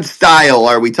 like what style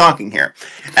are we talking here?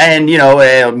 And,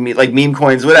 like meme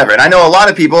coins, whatever. And I know a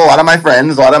lot of people, a lot of my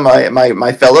friends, a lot of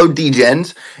my fellow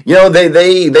degens,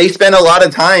 they spend a lot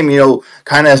of time,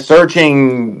 kind of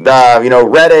searching,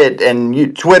 Reddit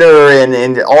and Twitter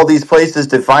and all these places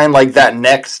to find like that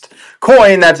next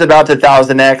coin that's about to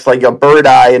 1000x, like a bird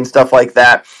eye and stuff like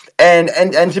that. And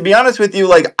to be honest with you,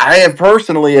 like I have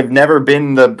personally have never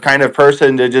been the kind of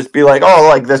person to just be like, oh,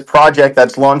 like this project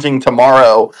that's launching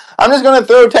tomorrow, I'm just going to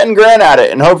throw 10 grand at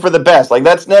it and hope for the best. Like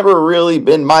that's never really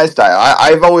been my style.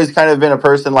 I've always kind of been a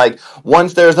person like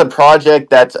once there's a project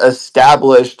that's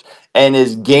established and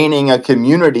is gaining a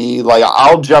community, like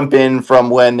I'll jump in from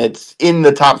when it's in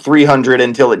the top 300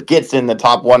 until it gets in the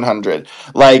top 100.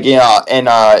 Like, and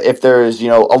if there's, a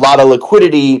lot of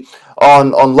liquidity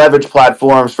on leverage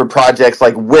platforms for projects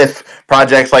like WIF,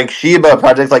 projects like Shiba,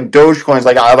 projects like Dogecoins.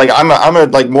 I'm a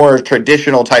like more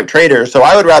traditional type trader, so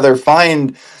I would rather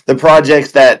find the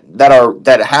projects that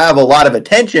have a lot of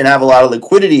attention, have a lot of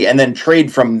liquidity, and then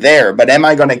trade from there. But am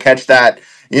I going to catch that,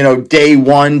 day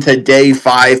 1 to day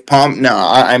 5 pump? No,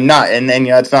 I'm not. And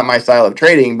that's not my style of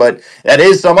trading, but that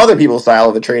is some other people's style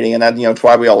of trading. And that, it's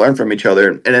why we all learn from each other.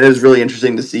 And it is really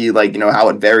interesting to see, how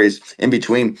it varies in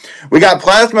between. We got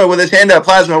Plasma with his hand up.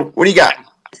 Plasma, what do you got?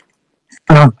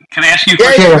 Can I ask you a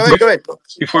question? Go ahead.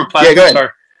 Before Plasma, go ahead. Sorry.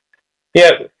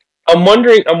 Yeah. I'm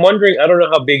wondering, I don't know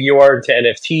how big you are into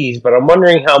NFTs, but I'm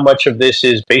wondering how much of this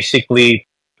is basically,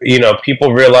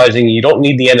 people realizing you don't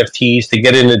need the NFTs to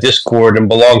get into Discord and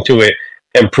belong to it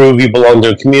and prove you belong to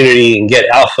a community and get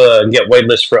alpha and get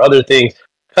whitelists for other things.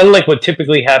 Kind of like what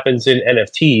typically happens in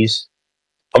NFTs.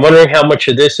 I'm wondering how much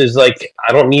of this is like,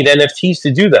 I don't need NFTs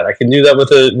to do that. I can do that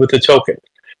with a token,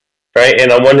 right?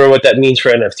 And I'm wondering what that means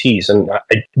for NFTs. And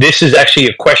this is actually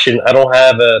a question. I don't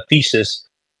have a thesis,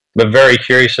 but very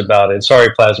curious about it.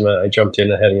 Sorry, Plasma, I jumped in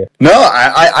ahead of you. No,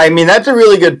 I mean, that's a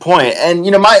really good point. And,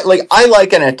 I like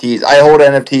NFTs. I hold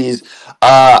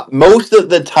NFTs. Most of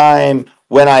the time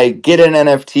when I get an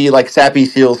NFT, like Sappy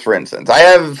Seals, for instance, I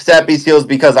have Sappy Seals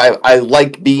because I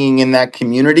like being in that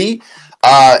community.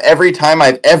 Every time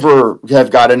I've ever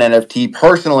have got an NFT,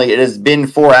 personally, it has been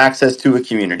for access to a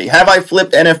community. Have I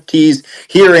flipped NFTs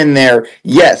here and there?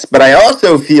 Yes, but I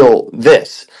also feel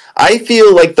this. I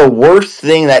feel like the worst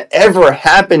thing that ever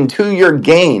happened to your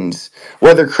gains,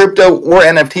 whether crypto or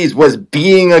NFTs, was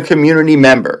being a community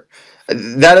member.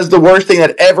 That is the worst thing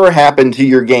that ever happened to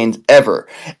your gains ever.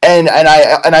 And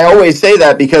I always say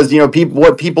that because,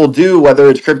 what people do, whether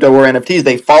it's crypto or NFTs,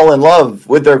 they fall in love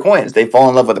with their coins. They fall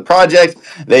in love with the project.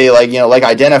 They like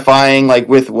identifying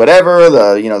with whatever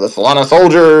the Solana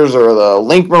soldiers or the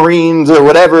Link Marines or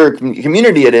whatever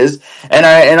community it is. And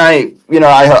I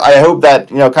hope that,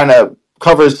 kind of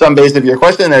covers some base of your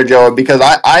question there, Joe, because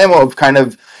I am of kind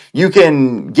of, you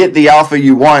can get the alpha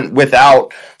you want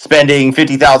without spending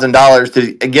 $50,000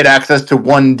 to get access to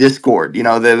one Discord.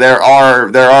 There are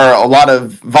a lot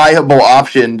of viable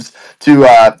options to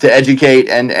educate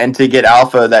and to get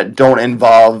alpha that don't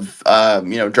involve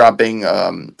dropping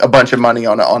a bunch of money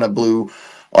on a blue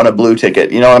ticket.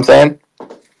 You know what I'm saying?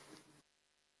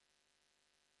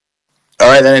 All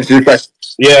right, that answers your question.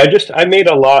 Yeah, I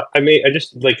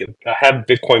have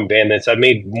Bitcoin bandits. I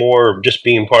made more just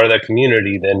being part of that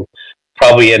community than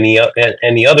probably any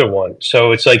other one.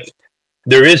 So it's like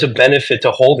there is a benefit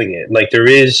to holding it. Like there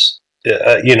is,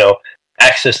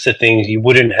 access to things you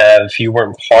wouldn't have if you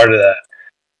weren't part of that.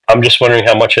 I'm just wondering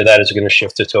how much of that is going to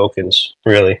shift to tokens,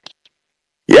 really.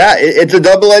 Yeah, it's a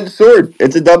double-edged sword.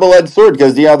 It's a double-edged sword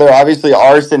because, there obviously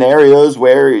are scenarios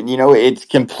where, it's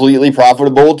completely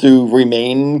profitable to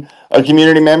remain a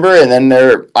community member. And then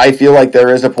I feel like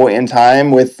there is a point in time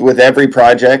with every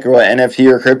project or NFT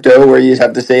or crypto where you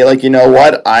have to say,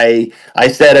 what, I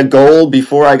set a goal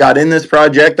before I got in this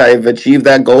project. I've achieved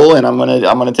that goal and I'm going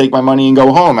to take my money and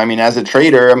go home. I mean, as a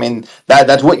trader,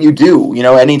 that's what you do.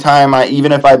 Anytime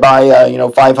even if I buy,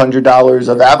 $500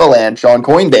 of Avalanche on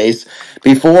Coinbase,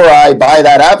 before I buy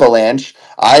that Avalanche,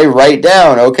 I write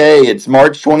down, okay, it's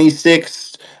March 26th.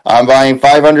 I'm buying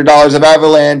 $500 of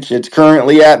Avalanche. It's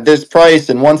currently at this price,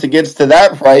 and once it gets to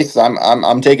that price,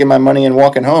 I'm taking my money and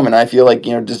walking home. And I feel like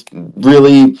just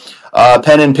really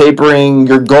pen and papering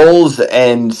your goals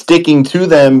and sticking to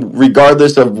them,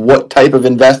 regardless of what type of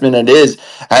investment it is,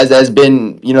 has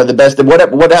been the best.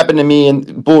 What happened to me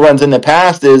in bull runs in the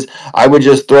past is I would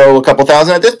just throw a couple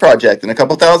thousand at this project and a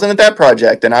couple thousand at that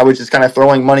project, and I was just kind of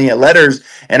throwing money at letters,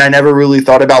 and I never really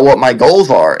thought about what my goals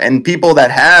are. And people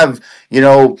that have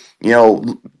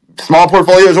small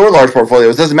portfolios or large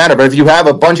portfolios, doesn't matter. But if you have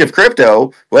a bunch of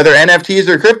crypto, whether NFTs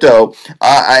or crypto,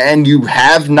 and you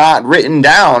have not written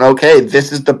down, okay,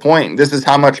 this is the point, this is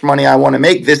how much money I want to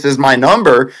make, this is my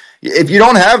number. If you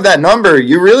don't have that number,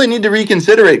 you really need to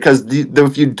reconsider it, because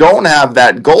if you don't have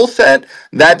that goal set,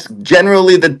 that's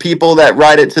generally the people that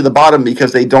ride it to the bottom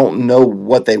because they don't know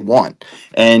what they want.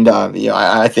 And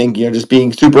I think just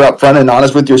being super upfront and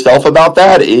honest with yourself about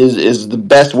that is the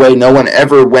best way. No one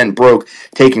ever went broke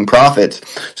taking profits.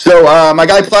 So my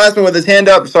guy Plasma with his hand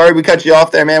up. Sorry we cut you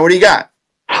off there, man. What do you got?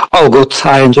 Oh, good.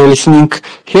 I enjoy listening.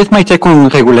 Here's my take on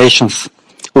regulations.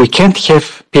 We can't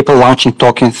have people launching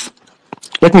tokens.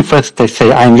 Let me first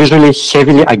say I'm usually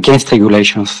heavily against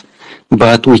regulations,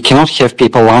 but we cannot have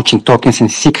people launching tokens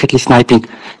and secretly sniping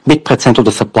big percent of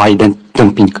the supply, then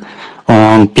dumping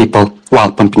on people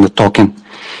while pumping the token.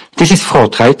 This is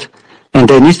fraud, right? And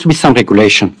there needs to be some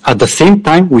regulation. At the same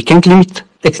time, we can't limit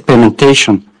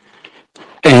experimentation.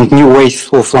 and new ways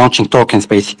of launching tokens,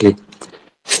 basically.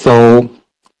 So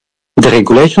the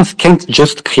regulations can't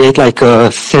just create like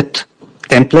a set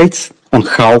templates on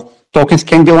how tokens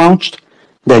can be launched.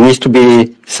 There needs to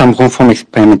be some room for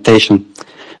experimentation.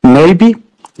 Maybe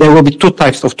there will be two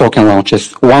types of token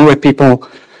launches. One where people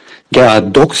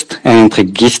get doxed and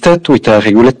registered with a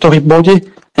regulatory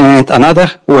body, and another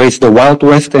where it's the Wild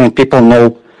West and people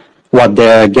know what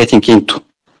they're getting into.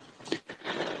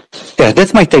 Yeah,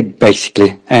 that's my take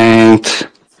basically. And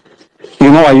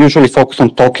I usually focus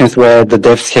on tokens where the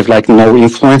devs have like no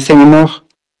influence anymore,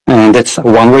 and that's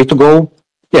one way to go.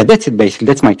 Yeah, that's it basically.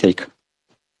 That's my take.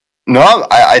 No,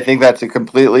 I think that's a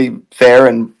completely fair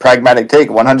and pragmatic take.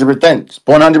 100%.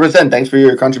 100%. Thanks for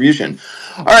your contribution.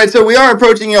 All right, so we are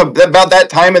approaching about that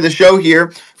time of the show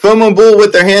here. FOMO Bull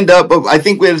with their hand up, but I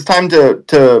think it's time to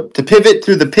pivot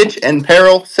to the pitch and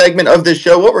peril segment of this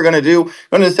show. What we're going to do,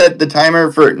 we're going to set the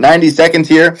timer for 90 seconds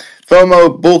here.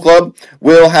 FOMO Bull Club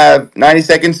will have 90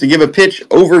 seconds to give a pitch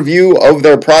overview of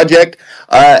their project,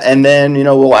 and then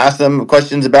we'll ask them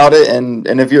questions about it. And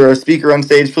if you're a speaker on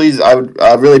stage, please, I would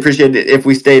really appreciate it if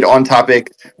we stayed on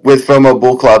topic with FOMO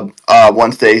Bull Club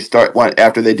once they start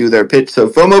after they do their pitch. So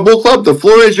FOMO Bull Club, the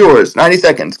floor is yours. 90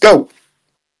 seconds. Go.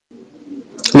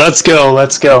 Let's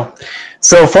go.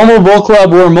 So FOMO Bull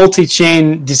Club, we're a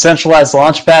multi-chain decentralized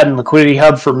launchpad and liquidity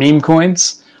hub for meme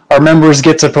coins. Our members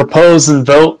get to propose and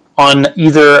vote on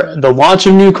either the launch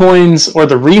of new coins or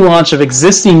the relaunch of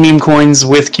existing meme coins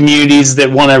with communities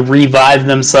that want to revive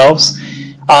themselves.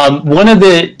 One of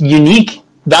the unique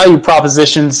value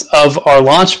propositions of our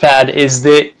launchpad is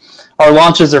that our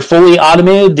launches are fully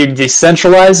automated, they're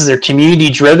decentralized, they're community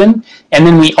driven, and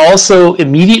then we also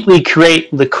immediately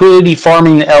create liquidity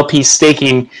farming and LP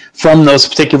staking from those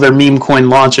particular meme coin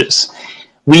launches.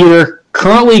 We are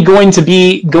currently going to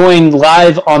be going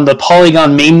live on the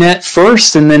Polygon mainnet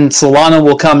first, and then Solana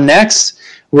will come next.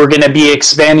 We're going to be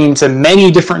expanding to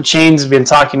many different chains. We've been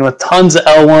talking with tons of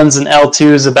L1s and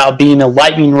L2s about being a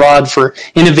lightning rod for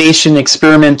innovation,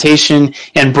 experimentation,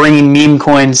 and bringing meme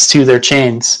coins to their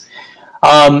chains.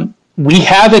 We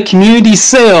have a community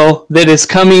sale that is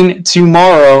coming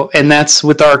tomorrow, and that's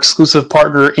with our exclusive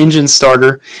partner, Engine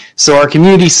Starter. So our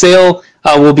community sale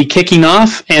will be kicking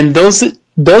off, and those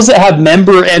that have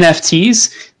member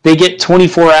NFTs, they get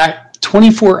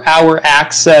 24-hour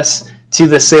access to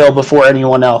the sale before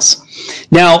anyone else.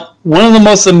 Now, one of the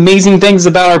most amazing things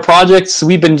about our projects,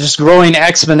 we've been just growing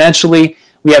exponentially.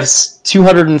 We have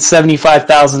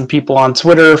 275,000 people on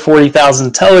Twitter,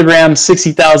 40,000 Telegram,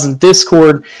 60,000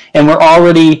 Discord, and we're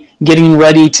already getting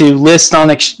ready to list on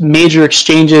major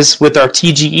exchanges with our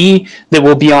TGE that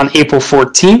will be on April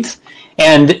 14th.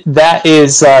 And that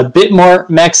is Bitmart,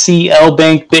 Mexi,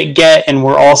 LBank, BitGet, and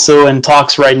we're also in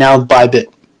talks right now with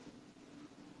Bybit.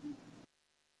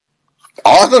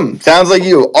 Awesome. Sounds like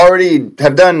you already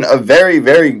have done a very,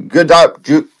 very good job.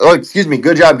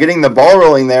 Good job getting the ball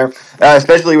rolling there,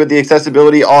 especially with the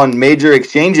accessibility on major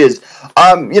exchanges.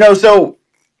 So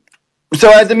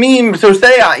as a meme, so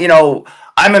say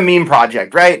I'm a meme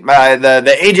project, right?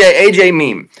 The AJ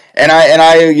meme, and I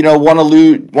want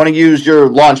to use your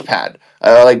Launchpad.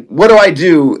 What do I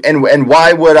do, and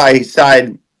why would I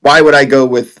go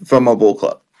with FOMO Bull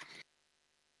Club?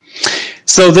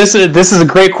 So this is a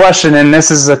great question, and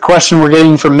this is a question we're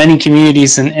getting from many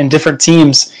communities and different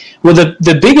teams. Well,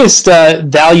 the biggest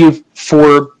value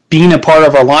for being a part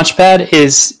of our Launchpad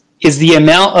is the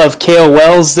amount of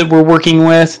KOLs that we're working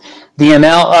with, the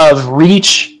amount of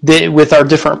reach with our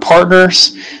different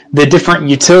partners, the different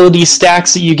utility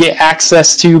stacks that you get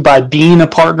access to by being a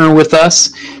partner with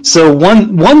us. So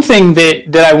one thing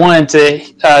that I wanted to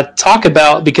talk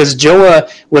about, because Joa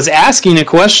was asking a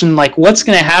question like, what's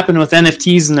going to happen with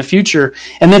NFTs in the future?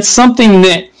 And that's something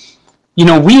that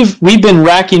we've been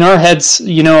racking our heads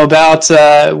about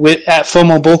at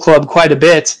FOMO Bull Club quite a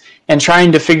bit, and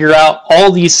trying to figure out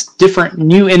all these different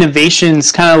new innovations,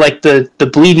 kind of like the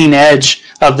bleeding edge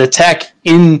of the tech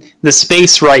in the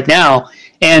space right now.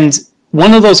 And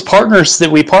one of those partners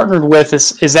that we partnered with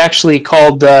is actually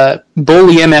called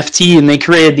Bully MFT, and they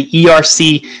created the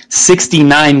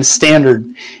ERC69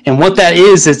 standard. And what that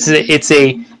is, it's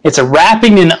a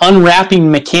wrapping and unwrapping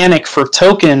mechanic for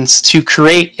tokens to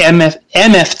create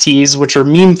MFTs, which are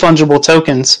meme fungible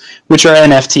tokens, which are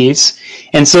NFTs.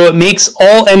 And so it makes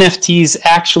all NFTs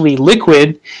actually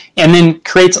liquid, and then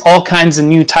creates all kinds of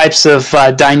new types of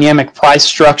dynamic price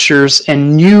structures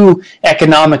and new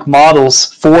economic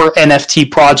models for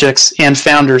NFT projects and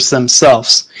founders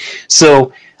themselves.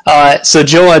 So So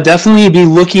Joa, definitely be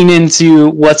looking into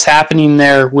what's happening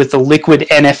there with the liquid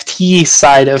NFT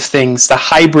side of things, the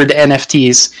hybrid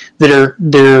NFTs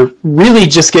they're really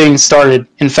just getting started.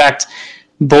 In fact,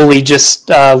 Bully just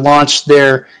launched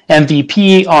their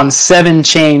MVP on 7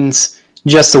 chains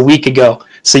just a week ago.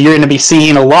 So you're going to be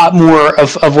seeing a lot more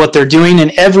of what they're doing, and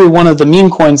every one of the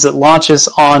meme coins that launches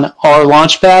on our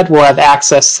Launchpad will have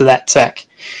access to that tech,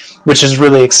 which is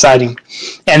really exciting.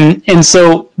 And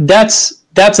so that's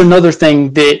another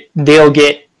thing that they'll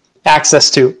get access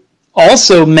to.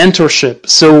 Also, mentorship.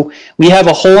 So we have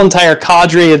a whole entire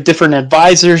cadre of different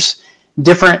advisors,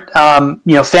 different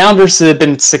founders that have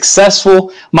been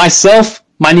successful. Myself,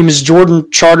 my name is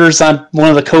Jordan Charters. I'm one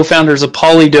of the co-founders of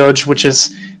PolyDoge, which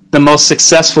is the most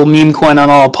successful meme coin on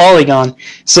all of Polygon.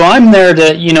 So I'm there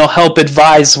to, help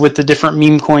advise with the different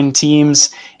meme coin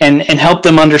teams and help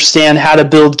them understand how to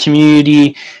build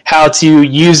community, how to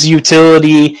use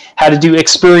utility, how to do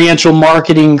experiential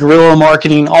marketing, guerrilla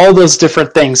marketing, all those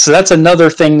different things. So that's another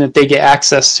thing that they get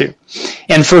access to.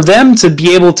 And for them to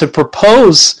be able to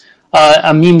propose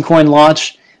a meme coin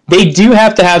launch, they do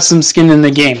have to have some skin in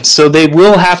the game. So they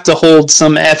will have to hold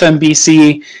some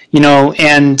FMBC,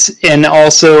 and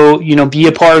also, be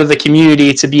a part of the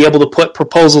community to be able to put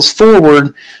proposals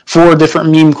forward for different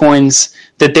meme coins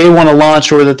that they want to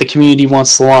launch or that the community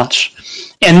wants to launch.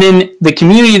 And then the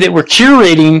community that we're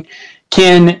curating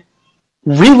can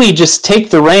really just take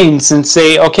the reins and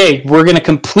say, okay, we're going to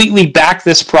completely back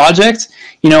this project,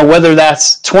 whether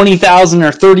that's 20,000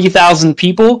 or 30,000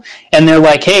 people, and they're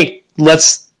like, hey,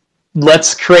 let's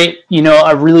create,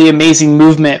 a really amazing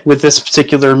movement with this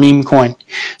particular meme coin.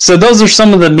 So those are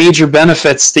some of the major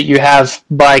benefits that you have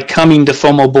by coming to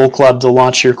FOMO Bull Club to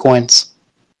launch your coins.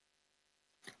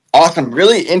 Awesome.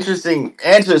 Really interesting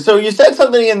answer. So you said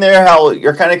something in there how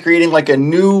you're kind of creating like a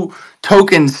new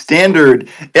token standard.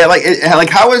 Like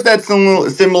how is that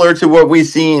similar to what we've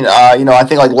seen, I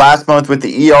think like last month with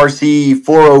the ERC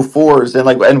 404s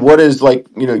and what is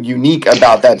unique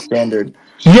about that standard?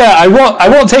 Yeah, I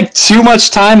won't take too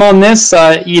much time on this,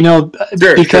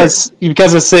 because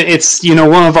it's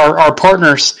one of our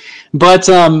partners, but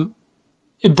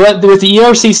with the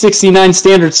ERC 69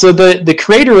 standard, so the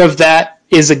creator of that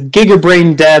is a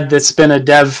Gigabrain dev that's been a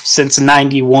dev since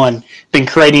 91, been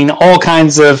creating all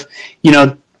kinds of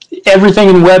everything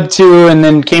in Web 2, and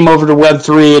then came over to Web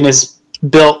 3 and is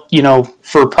built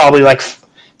for probably like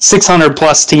 600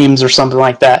 plus teams or something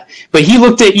like that. But he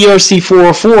looked at ERC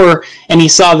 404 and he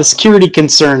saw the security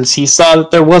concerns. He saw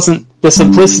that there wasn't the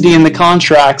simplicity in the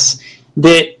contracts,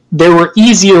 that there were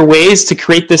easier ways to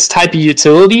create this type of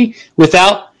utility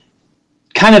without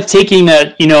kind of taking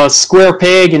a square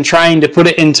peg and trying to put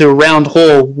it into a round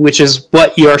hole, which is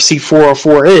what ERC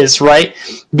 404 is, right?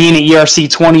 Being an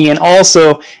ERC 20 and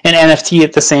also an NFT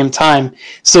at the same time.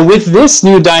 So with this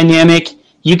new dynamic,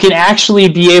 you can actually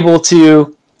be able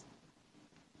to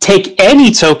take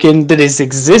any token that is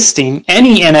existing,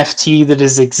 any NFT that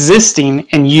is existing,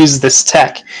 and use this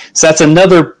tech. So that's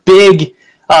another big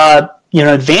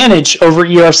advantage over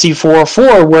ERC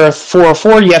 404, where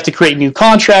 404 you have to create new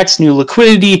contracts, new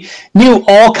liquidity, new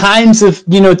all kinds of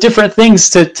different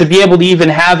things to be able to even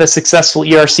have a successful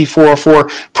ERC 404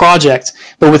 project.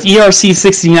 But with ERC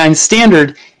 69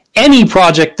 standard, any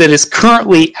project that is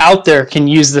currently out there can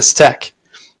use this tech.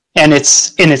 And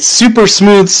it's super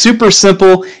smooth, super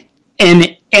simple,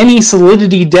 and any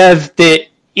Solidity dev that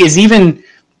is even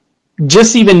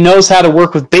knows how to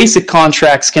work with basic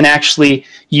contracts can actually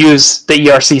use the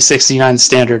ERC 69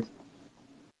 standard.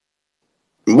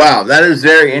 Wow, that is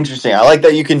very interesting. I like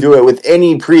that you can do it with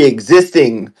any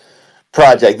pre-existing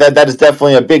project. That is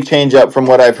definitely a big change up from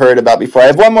what I've heard about before. I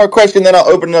have one more question, then I'll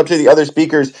open it up to the other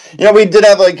speakers. We did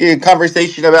have a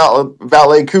conversation about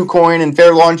KuCoin and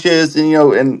fair launches and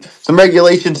and some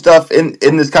regulation stuff in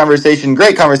this conversation.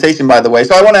 Great conversation, by the way.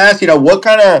 So I want to ask, what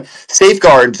kind of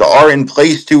safeguards are in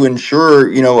place to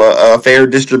ensure a fair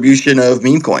distribution of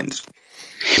meme coins?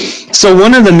 So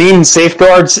one of the main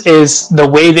safeguards is the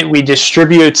way that we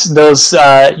distribute those,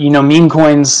 meme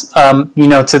coins,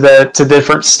 to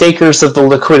different stakers of the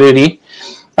liquidity.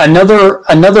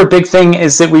 Another big thing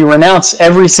is that we renounce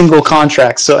every single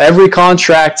contract. So every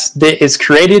contract that is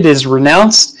created is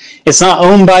renounced. It's not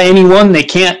owned by anyone. They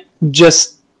can't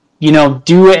just,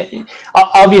 do it.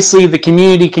 Obviously, the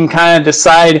community can kind of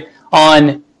decide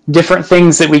on different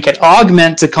things that we could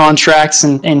augment to contracts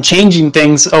and changing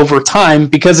things over time,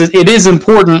 because it is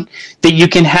important that you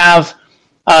can have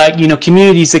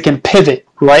communities that can pivot,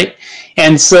 right?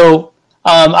 And so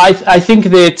I think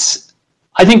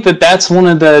that that's one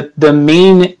of the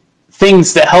main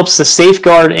things that helps to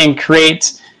safeguard and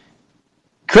create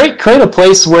create a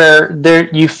place where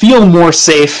you feel more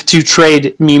safe to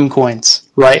trade meme coins,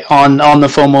 right, on the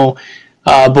FOMO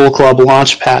Bull Club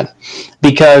Launchpad,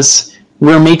 because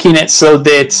we're making it so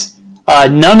that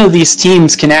none of these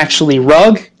teams can actually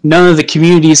rug, none of the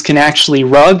communities can actually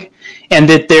rug, and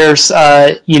that there's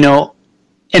and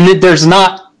that there's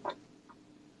not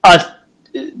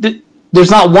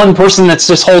there's not one person that's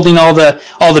just holding all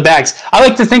the bags. I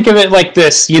like to think of it like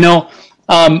this,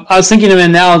 I was thinking of an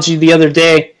analogy the other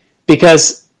day,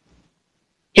 because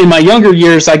in my younger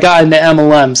years, I got into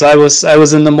MLMs. I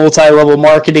was in the multi-level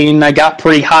marketing. I got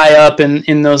pretty high up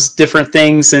in those different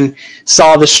things and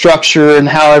saw the structure and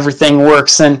how everything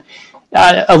works. And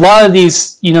a lot of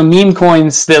these, meme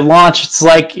coins that launch, it's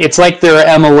like they're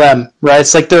an MLM, right?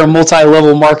 It's like they're a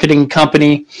multi-level marketing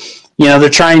company. They're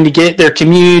trying to get their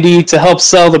community to help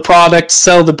sell the product,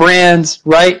 sell the brands,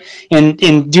 right?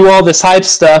 And do all this hype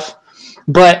stuff.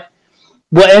 But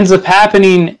what ends up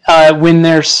happening when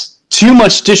there's too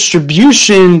much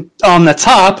distribution on the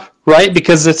top, right?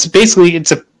 Because it's basically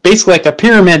like a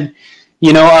pyramid,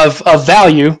 of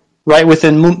value, right,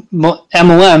 within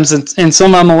MLMs, and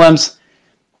some MLMs.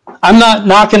 I'm not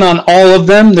knocking on all of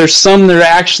them. There's some that are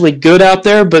actually good out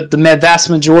there, but the vast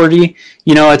majority,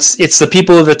 it's the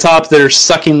people at the top that are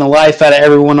sucking the life out of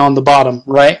everyone on the bottom,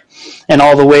 right, and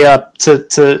all the way up to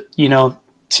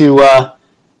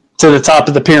the top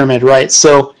of the pyramid, right?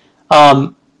 So,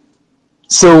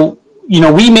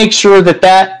 we make sure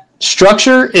that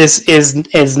structure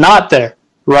is not there,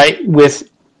 right,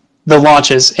 with the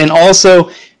launches. And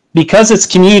also, because it's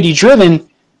community driven,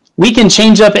 we can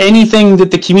change up anything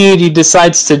that the community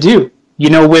decides to do,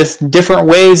 with different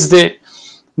ways that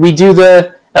we do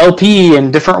the LP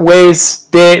and different ways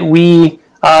that we,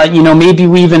 maybe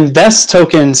we invest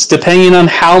tokens depending on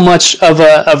how much of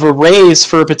a raise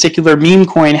for a particular meme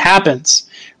coin happens,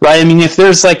 right? I mean, if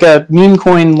there's like a meme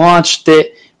coin launch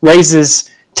that raises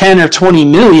 10 or 20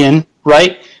 million,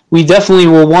 right, we definitely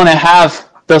will want to have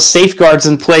those safeguards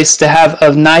in place to have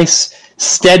a nice,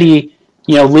 steady,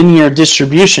 linear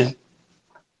distribution.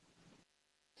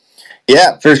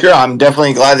 Yeah, for sure. I'm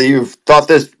definitely glad that you've thought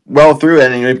this well through,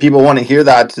 and people want to hear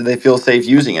that so they feel safe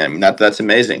using it. I mean, that's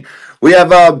amazing. We have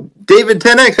David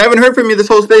 10X. I haven't heard from you this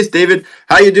whole space. David,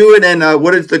 how you doing, and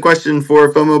what is the question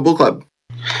for FOMO Bull Club?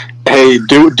 Hey,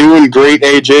 doing great,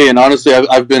 AJ. And honestly,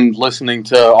 I've been listening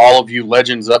to all of you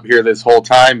legends up here this whole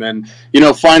time, and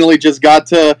finally just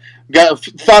thought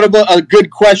of a good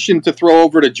question to throw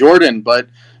over to Jordan. But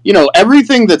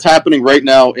everything that's happening right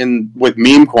now with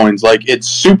meme coins, like, it's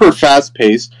super fast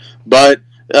paced, but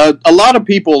a lot of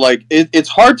people, like, it's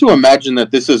hard to imagine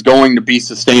that this is going to be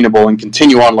sustainable and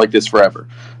continue on like this forever.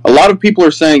 A lot of people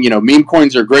are saying, meme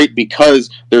coins are great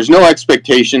because there's no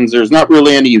expectations, there's not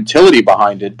really any utility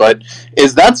behind it. But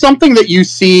is that something that you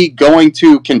see going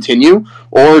to continue?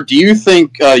 Or do you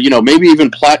think, maybe even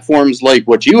platforms like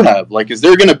what you have, like, is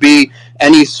there going to be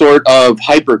any sort of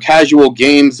hyper-casual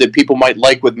games that people might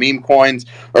like with meme coins?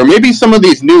 Or maybe some of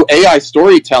these new AI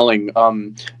storytelling,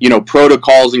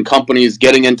 protocols and companies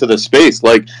getting into the space?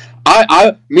 Like,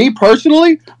 me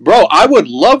personally, bro, I would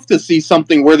love to see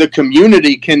something where the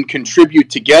community can contribute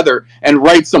together and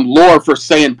write some lore for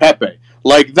Say and Pepe.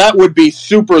 Like, that would be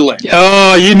super lit.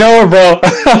 Oh, bro.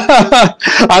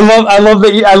 I love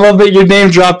that you name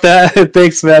dropped that.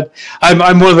 Thanks, man.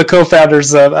 I'm one of the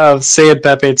co-founders of Say and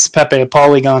Pepe. It's Pepe, a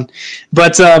Polygon.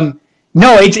 But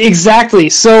no, exactly.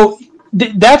 So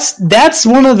that's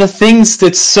one of the things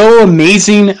that's so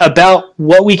amazing about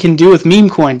what we can do with meme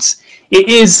coins. It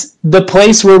is the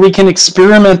place where we can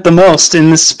experiment the most in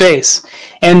this space.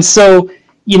 And so,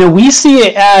 we see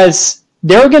it as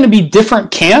there are going to be different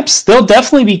camps. There'll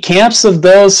definitely be camps of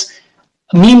those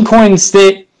meme coins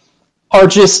that are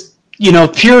just,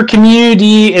 pure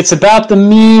community. It's about the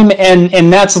meme,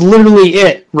 and that's literally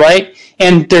it, right?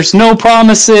 And there's no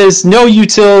promises, no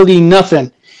utility,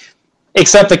 nothing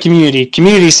except the community.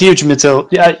 Community's huge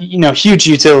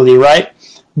utility, right?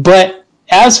 But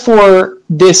as for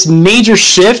this major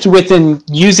shift within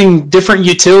using different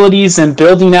utilities and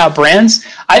building out brands,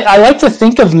 I like to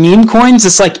think of meme coins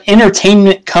as like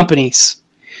entertainment companies,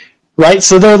 right?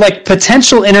 So they're like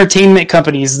potential entertainment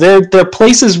companies. They're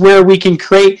places where we can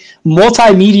create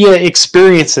multimedia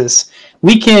experiences.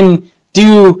 We can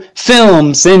do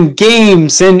films and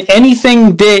games and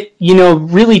anything that,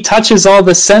 really touches all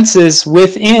the senses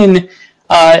within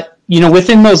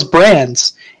those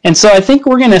brands. And so I think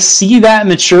we're going to see that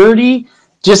maturity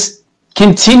just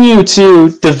continue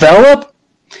to develop,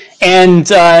 and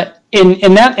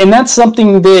that's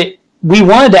something that we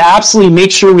wanted to absolutely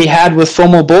make sure we had with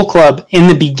FOMO Bull Club in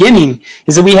the beginning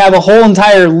is that we have a whole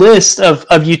entire list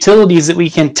of utilities that we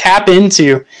can tap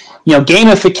into,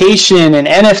 gamification and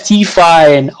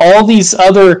NFTFi and all these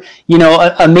other,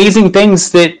 amazing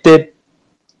things that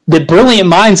brilliant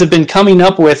minds have been coming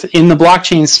up with in the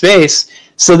blockchain space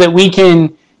so that we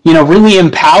can, really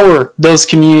empower those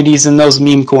communities and those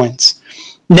meme coins.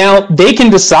 Now, they can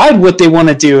decide what they want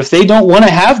to do. If they don't want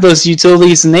to have those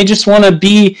utilities and they just want to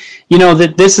be,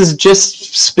 that this is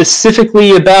just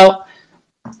specifically about,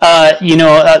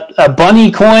 a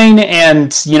bunny coin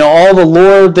and, all the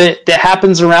lore that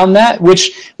happens around that,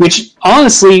 which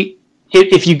honestly,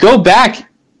 if you go back,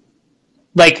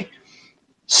 like,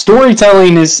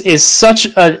 storytelling is such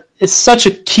a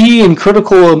key and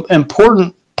critical,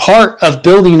 important part of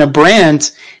building a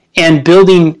brand and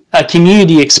building a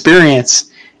community experience.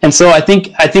 And so I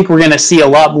think we're going to see a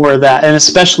lot more of that, and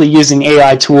especially using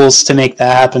AI tools to make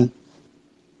that happen.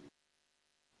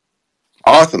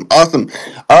 Awesome.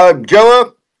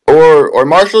 Joa or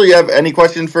Marshall, you have any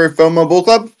questions for FOMO Bull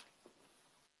Club?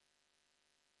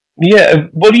 Yeah,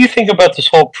 what do you think about this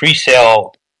whole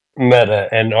pre-sale meta,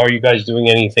 and are you guys doing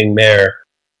anything there,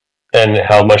 and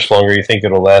how much longer you think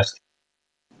it'll last?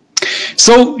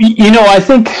 So, I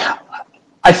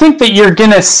think that you're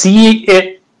going to see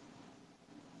it.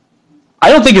 I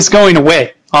don't think it's going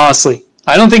away, honestly.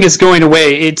 I don't think it's going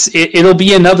away. It'll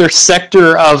be another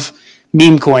sector of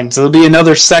meme coins. It'll be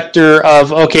another sector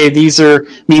of, okay, these are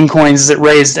meme coins that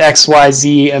raised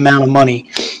XYZ amount of money.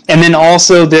 And then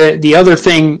also the other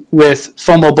thing with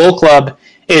FOMO Bull Club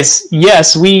is,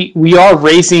 yes, we are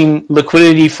raising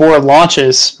liquidity for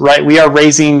launches, right? We are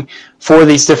raising for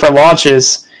these different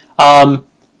launches.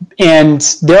 And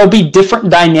there'll be different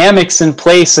dynamics in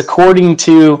place according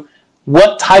to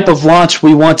what type of launch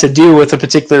we want to do with a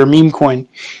particular meme coin.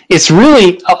 It's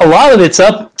really, a lot of it's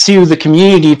up to the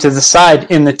community to decide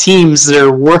in the teams that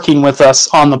are working with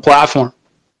us on the platform.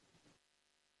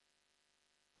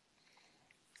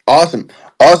 Awesome.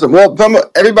 Well,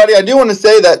 everybody, I do want to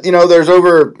say that, there's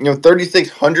over,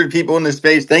 3,600 people in this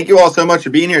space. Thank you all so much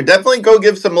for being here. Definitely go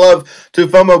give some love to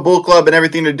FOMO Bull Club and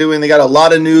everything they're doing. They got a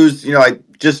lot of news,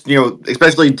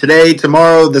 especially today,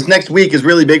 tomorrow, this next week is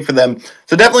really big for them.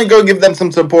 So definitely go give them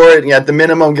some support. At the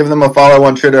minimum, give them a follow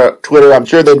on Twitter. I'm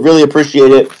sure they'd really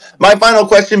appreciate it. My final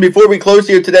question before we close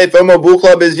here today, FOMO Bull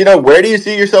Club, is, where do you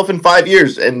see yourself in 5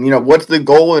 years? And, what's the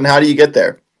goal and how do you get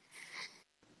there?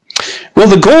 Well,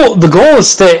 the goal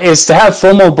is to have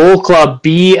FOMO Bull Club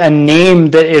be a name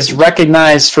that is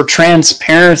recognized for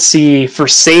transparency, for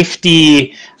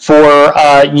safety, for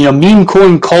meme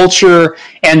coin culture,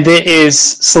 and that is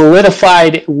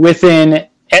solidified within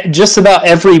just about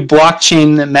every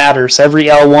blockchain that matters, every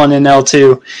L1 and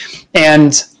L2.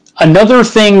 And another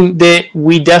thing that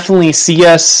we definitely see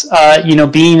us,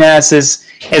 being as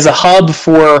a hub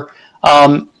for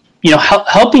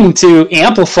helping to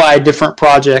amplify different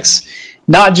projects,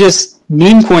 not just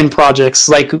meme coin projects,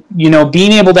 like,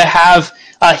 being able to have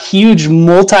a huge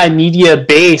multimedia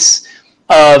base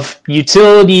of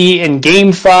utility and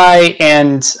GameFi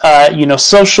and,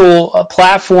 social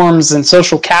platforms and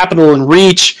social capital and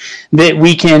reach that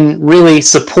we can really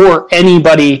support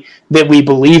anybody that we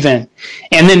believe in.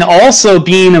 And then also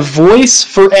being a voice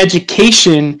for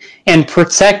education and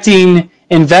protecting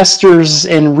investors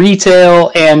and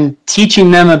retail and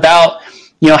teaching them about,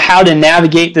 how to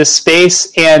navigate this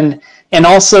space, and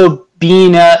also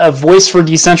being a voice for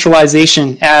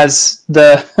decentralization as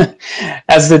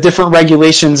the different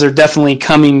regulations are definitely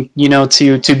coming,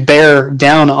 to bear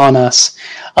down on us.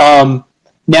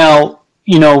 Now,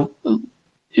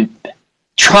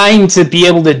 trying to be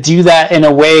able to do that in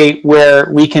a way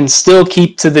where we can still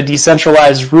keep to the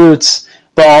decentralized roots,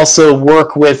 but also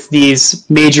work with these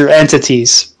major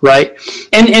entities, right?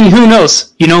 And who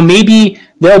knows, maybe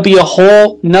there'll be a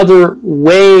whole nother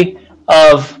way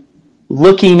of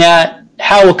looking at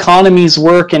how economies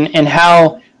work and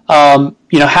how,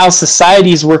 how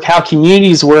societies work, how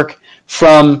communities work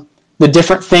from the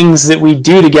different things that we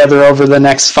do together over the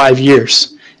next 5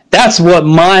 years. That's what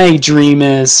my dream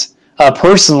is,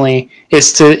 personally,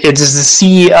 is to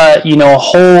see, a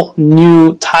whole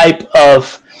new type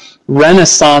of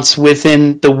renaissance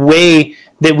within the way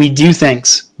that we do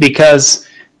things, because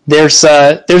there's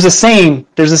a saying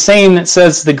that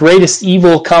says the greatest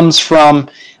evil comes from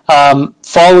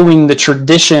following the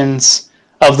traditions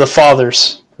of the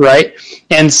fathers, right?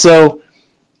 And so,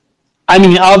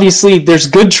 obviously there's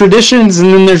good traditions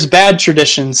and then there's bad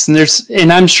traditions,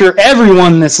 and I'm sure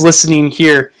everyone that's listening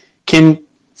here can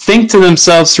think to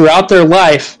themselves throughout their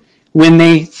life when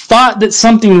they thought that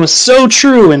something was so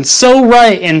true and so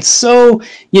right and so,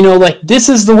 like this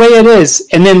is the way it is.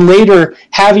 And then later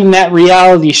having that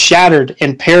reality shattered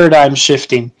and paradigm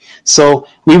shifting. So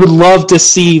we would love to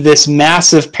see this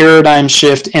massive paradigm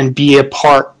shift and be a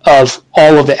part of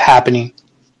all of it happening.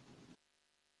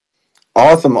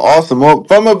 Awesome. Well,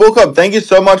 FOMO Bull Club, thank you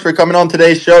so much for coming on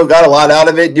today's show. Got a lot out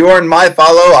of it. You earned my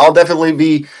follow. I'll definitely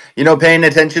be, paying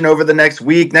attention over the next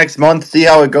week, next month, see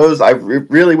how it goes. I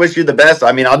really wish you the best.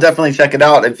 I mean, I'll definitely check it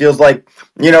out. It feels like,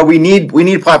 we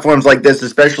need platforms like this,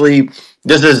 especially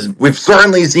we've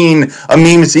certainly seen a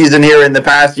meme season here in the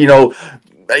past,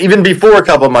 even before a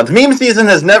couple of months. Meme season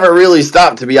has never really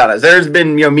stopped, to be honest. There's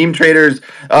been, meme traders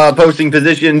posting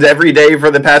positions every day for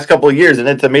the past couple of years, and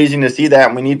it's amazing to see that,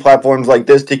 and we need platforms like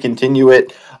this to continue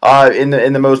it in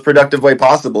the most productive way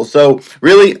possible. So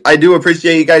really, I do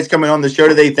appreciate you guys coming on the show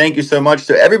today. Thank you so much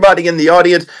to everybody in the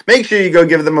audience. Make sure you go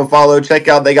give them a follow. Check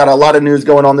out, they got a lot of news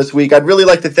going on this week. I'd really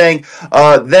like to thank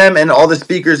them and all the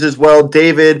speakers as well.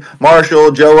 David,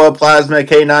 Marshall, Joa, Plasma,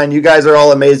 K9, you guys are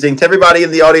all amazing. To everybody in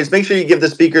the audience, make sure you give the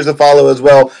speakers a follow as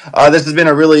well. This has been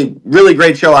a really, really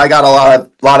great show. I got a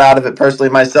lot out of it personally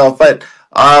myself, but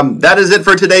that is it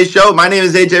for today's show. My name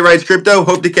is AJ Writes Crypto.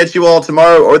 Hope to catch you all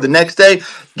tomorrow or the next day.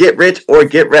 Get rich or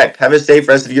get wrecked. Have a safe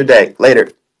rest of your day.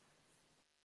 Later.